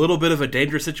 That's a little bit of a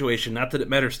dangerous situation. Not that it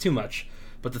matters too much.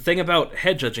 But the thing about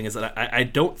head judging is that I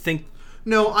don't think...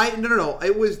 No.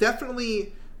 It was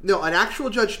definitely... No, an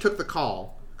actual judge took the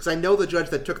call, because I know the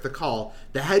judge that took the call.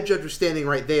 The head judge was standing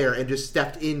right there and just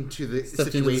stepped into the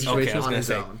situation Okay, I was on going to his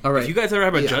say, own. All right. if you guys ever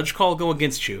have a judge call go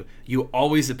against you, you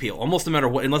always appeal, almost no matter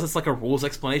what, unless it's like a rules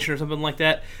explanation or something like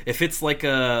that. If it's like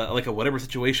a whatever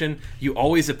situation, you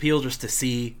always appeal just to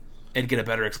see and get a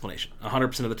better explanation.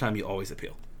 100% of the time, you always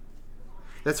appeal.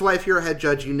 That's why if you're a head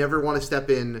judge, you never want to step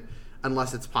in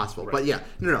unless it's possible. Right. But yeah,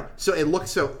 no. So it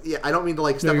looks so... Yeah, I don't mean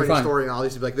to step on your story and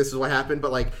obviously be like, this is what happened,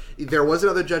 but there was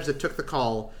another judge that took the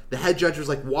call. The head judge was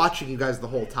watching you guys the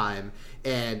whole time,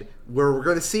 and we're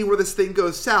going to see where this thing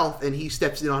goes south, and he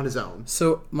steps in on his own.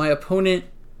 So my opponent,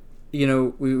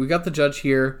 we got the judge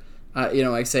here.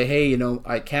 I say, hey,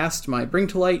 I cast my Bring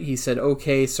to Light. He said,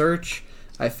 okay, search.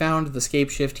 I found the Scape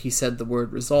Shift. He said the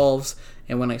word resolves.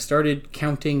 And when I started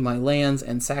counting my lands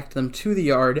and sacked them to the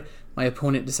yard, my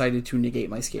opponent decided to negate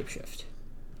my scape shift.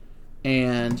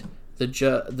 And the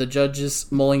judge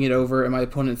is mulling it over, and my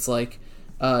opponent's like,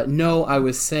 no, I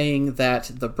was saying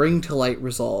that the Bring to Light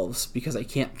resolves because I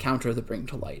can't counter the Bring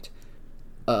to Light.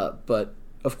 But,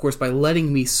 of course, by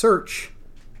letting me search,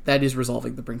 that is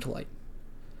resolving the Bring to Light.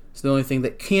 So the only thing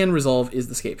that can resolve is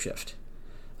the scape shift.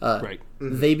 Right.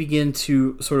 Mm-hmm. They begin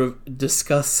to sort of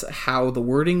discuss how the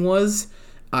wording was.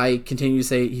 I continue to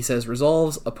say, he says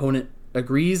resolves, opponent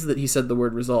agrees that he said the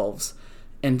word resolves.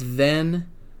 And then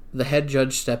the head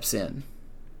judge steps in.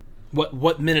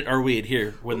 What minute are we at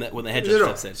here when the head judge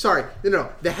steps in? Sorry.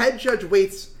 No. The head judge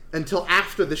waits until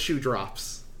after the shoe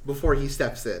drops before he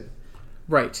steps in.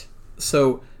 Right.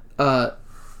 So,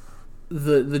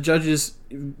 the judge is,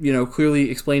 clearly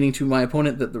explaining to my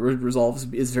opponent that the word resolves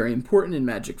is very important in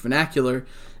Magic vernacular,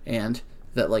 and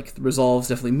that, the resolves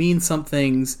definitely mean some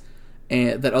things,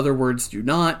 and that other words do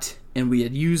not, and we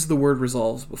had used the word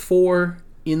resolves before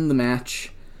in the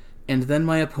match, and then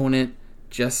my opponent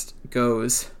just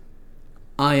goes,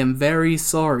 I am very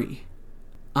sorry.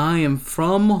 I am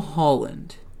from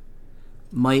Holland.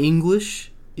 My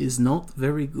English is not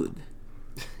very good.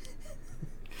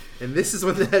 And this is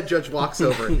when the head judge walks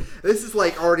over. This is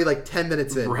already 10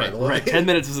 minutes in, by the way. Right. 10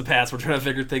 minutes has passed. We're trying to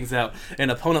figure things out. And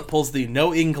opponent pulls the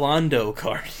No Inglando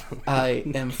card. I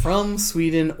am from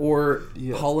Sweden or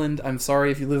Holland. I'm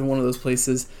sorry if you live in one of those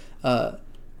places.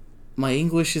 My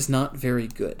English is not very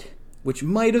good. Which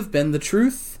might have been the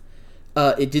truth.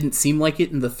 It didn't seem like it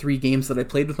in the 3 games that I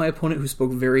played with my opponent, who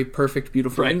spoke very perfect,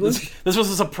 beautiful English. This was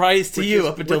a surprise to you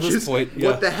up until this point.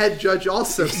 What the head judge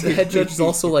also said. The head judge is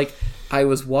also like, I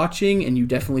was watching, and you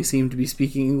definitely seemed to be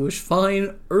speaking English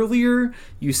fine earlier.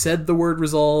 You said the word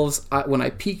resolves. When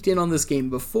I peeked in on this game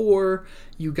before,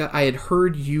 I had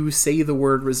heard you say the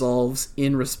word resolves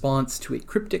in response to a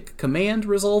cryptic command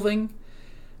resolving.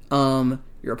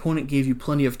 Your opponent gave you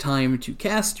plenty of time to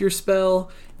cast your spell.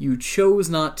 You chose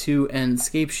not to, and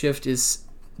Scape Shift is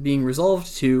being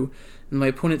resolved to. And my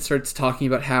opponent starts talking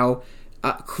about how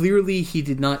clearly he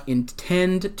did not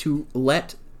intend to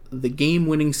let the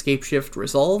game-winning Scape Shift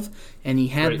resolve, and he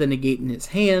had the negate in his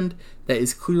hand that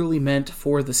is clearly meant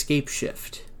for the Scape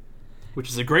Shift. Which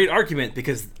is a great argument,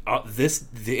 because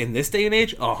in this day and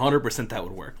age, 100% that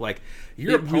would work.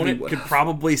 Your opponent could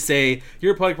probably say,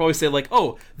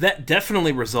 oh, that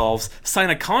definitely resolves, sign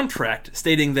a contract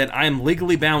stating that I am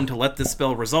legally bound to let this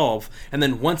spell resolve, and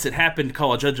then once it happened,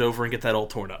 call a judge over and get that all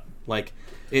torn up.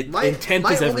 Intent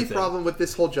is everything. My only problem with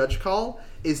this whole judge call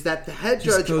is that the head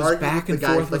judge argued with the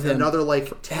guy for another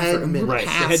 10 minutes. Right,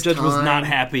 the head judge was not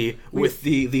happy with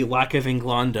the lack of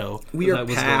Inglando. We are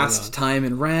past time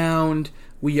and round.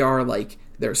 We are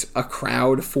there's a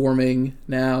crowd forming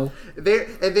now. They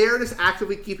are just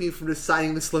actively keeping you from just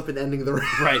signing the slip and ending the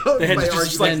round. Right, the head judge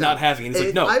is just not having it. He's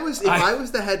like, no. If I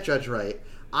was the head judge,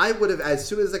 I would have, as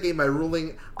soon as I gave my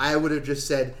ruling, I would have just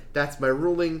said, that's my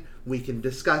ruling. We can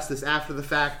discuss this after the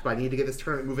fact, but I need to get this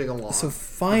tournament moving along. So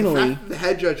finally, the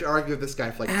head judge argued with this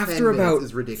guy for 10 minutes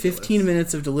is ridiculous. 15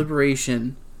 minutes of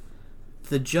deliberation,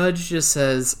 the judge just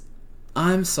says,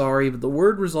 I'm sorry, but the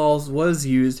word resolves was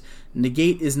used.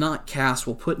 Negate is not cast.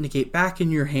 We'll put negate back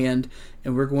in your hand,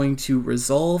 and we're going to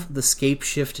resolve the Scape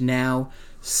Shift now.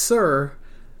 Sir,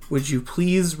 would you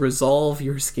please resolve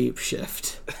your Scape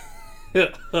Shift?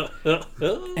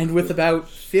 And with about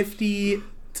 50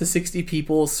 to 60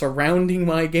 people surrounding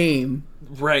my game.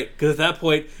 Right, because at that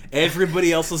point,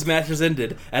 everybody else's match has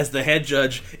ended as the head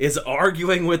judge is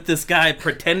arguing with this guy,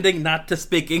 pretending not to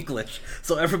speak English.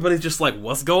 So everybody's just like,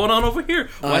 what's going on over here?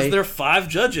 Why is there 5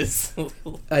 judges?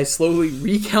 I slowly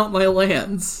recount my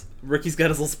lands. Ricky's got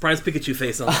his little surprise Pikachu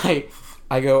face on.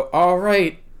 I go, all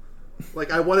right.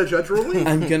 I want a judge ruling?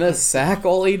 I'm gonna sack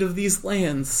all 8 of these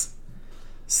lands.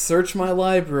 Search my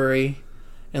library,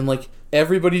 and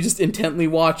everybody just intently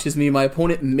watches me. My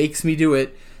opponent makes me do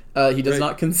it. He does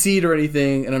not concede or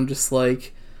anything, and I'm just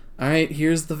like, all right,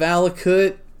 here's the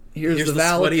Valakut. Here's the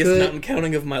Valakut. Sweatiest mountain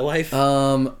counting of my life.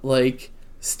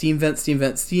 Steam Vent,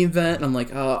 and I'm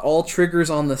like, all triggers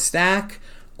on the stack.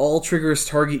 All triggers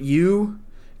target you.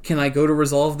 Can I go to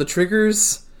resolve the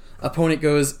triggers? Opponent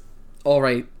goes, all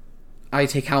right, I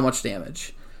take how much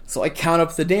damage? So I count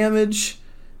up the damage.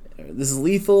 This is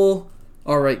lethal.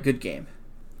 All right, good game.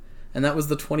 And that was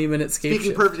the 20-minute Scape Shift.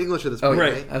 Speaking perfect English at this point,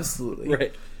 right? Absolutely.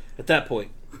 Right. At that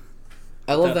point.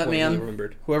 I love that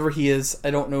man. Whoever he is, I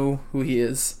don't know who he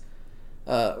is.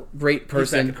 Great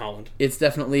person. He's back in Holland. It's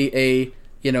definitely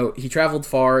he traveled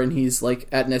far and he's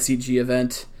at an SCG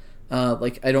event.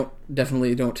 I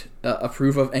definitely don't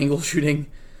approve of angle shooting,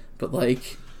 but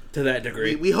to that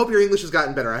degree. We hope your English has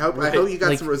gotten better. I hope you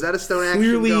got some Rosetta Stone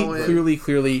action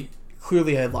going.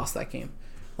 clearly I had lost that game.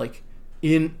 Like,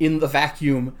 in the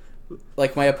vacuum,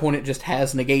 like, my opponent just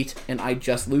has negate and I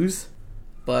just lose.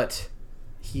 But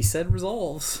he said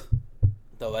resolves.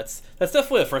 No, that's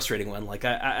definitely a frustrating one. Like,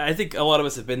 I think a lot of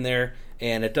us have been there,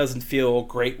 and it doesn't feel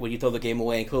great when you throw the game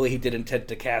away. And clearly, he did intend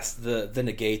to cast the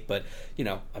negate, but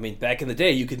I mean, back in the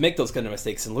day, you could make those kind of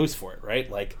mistakes and lose for it, right?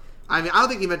 Like, I mean, I don't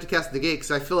think he meant to cast the negate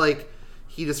because I feel like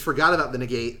he just forgot about the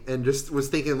negate and just was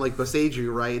thinking like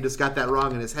Boseiju, right? And just got that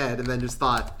wrong in his head, and then just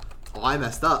thought, "Oh, I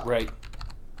messed up." Right.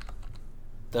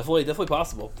 Definitely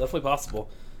possible. Definitely possible.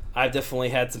 I've definitely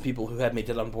had some people who had me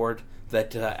dead on board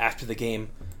that after the game,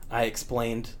 I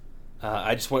explained,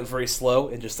 I just went very slow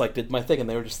and just like did my thing, and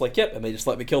they were just like, "Yep," and they just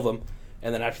let me kill them.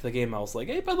 And then after the game, I was like,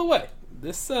 "Hey, by the way,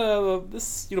 this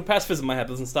pacifism I have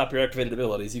doesn't stop your activated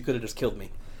abilities. You could have just killed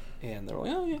me." And they were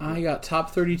like, "Oh yeah." I got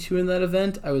top 32 in that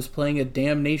event. I was playing a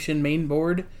Damnation main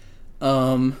board.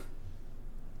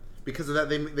 Because of that,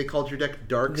 they called your deck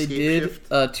Dark They Scapeshift?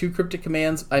 did 2 Cryptic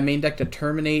Commands. I main decked a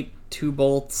Terminate, 2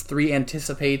 Bolts, 3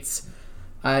 Anticipates.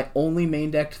 I only main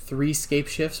decked 3 Scape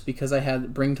Shifts because I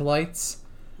had Bring to Lights.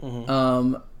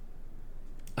 Mm-hmm.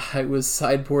 I was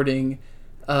sideboarding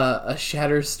a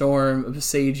Shatterstorm, a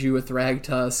Boseiju, a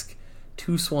Thragtusk,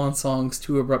 2 Swan Songs,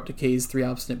 2 Abrupt Decays, 3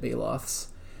 Obstinate Baloths.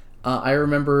 I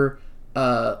remember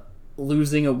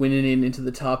losing a Winnin into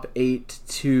the top 8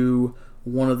 to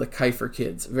one of the Kiefer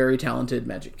kids. Very talented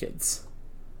Magic kids.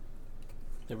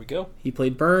 There we go. He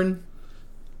played Burn,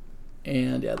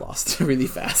 and I lost really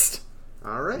fast.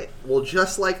 All right. Well,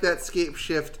 just like that Scape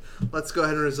Shift, let's go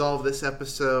ahead and resolve this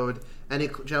episode.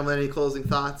 Gentlemen, any closing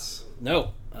thoughts?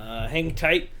 No. Hang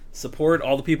tight, support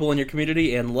all the people in your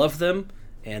community, and love them.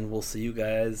 And we'll see you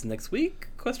guys next week? ?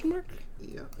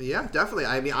 Yeah, definitely.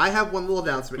 I mean, I have one little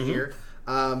announcement here.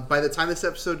 By the time this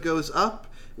episode goes up,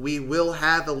 we will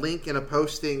have a link and a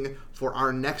posting for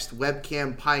our next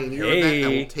Webcam Pioneer event that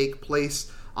will take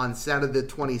place on Saturday the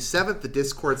 27th. The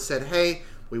Discord said, "Hey,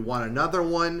 we want another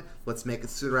one. Let's make it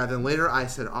sooner rather than later." I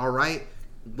said, "All right,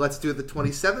 let's do it the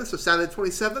 27th." So Saturday the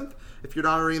 27th, if you're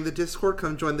not already in the Discord,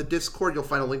 come join the Discord. You'll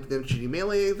find a link to the MGD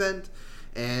Melee event,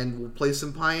 and we'll play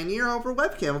some Pioneer over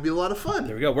webcam. It'll be a lot of fun.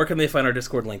 There we go. Where can they find our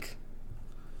Discord link?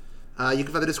 You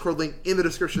can find the Discord link in the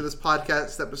description of this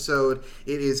podcast episode.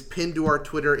 It is pinned to our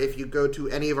Twitter. If you go to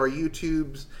any of our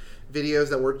YouTube's videos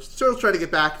that we're still trying to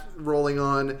get back rolling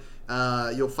on,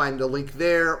 you'll find a link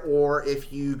there. Or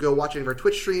if you go watch any of our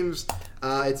Twitch streams,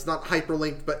 it's not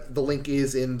hyperlinked, but the link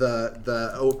is in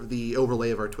the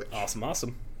overlay of our Twitch.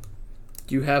 Awesome.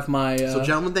 Do you have my... So,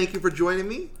 gentlemen, thank you for joining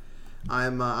me.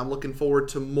 I'm looking forward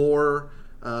to more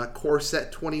Core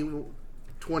Set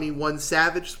 2021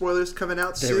 Savage spoilers coming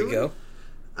out soon. There we go.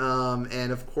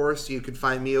 And of course, you can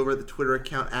find me over at the Twitter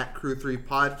account at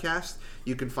Crew3Podcast.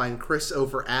 You can find Chris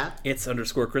over at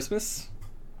It's_Christmas.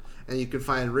 And you can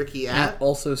find Ricky at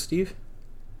also Steve.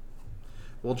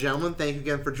 Well, gentlemen, thank you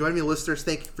again for joining me. Listeners,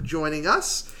 thank you for joining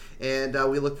us. And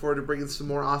we look forward to bringing some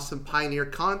more awesome Pioneer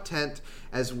content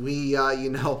as we,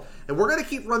 and we're going to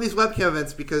keep running these webcam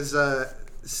events because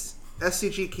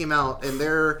SCG came out, and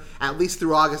they're, at least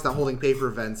through August, not holding paper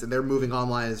events, and they're moving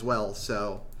online as well.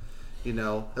 So, if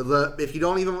you're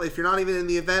not even in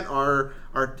the event, our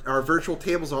virtual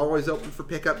tables are always open for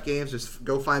pickup games. Just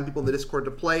go find people in the Discord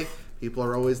to play. People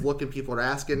are always looking. People are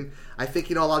asking. I think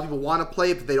a lot of people want to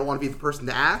play, but they don't want to be the person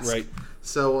to ask. Right.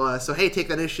 So hey, take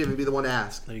that initiative and be the one to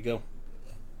ask. There you go.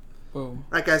 Boom.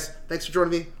 All right, guys. Thanks for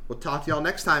joining me. We'll talk to y'all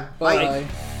next time. Bye.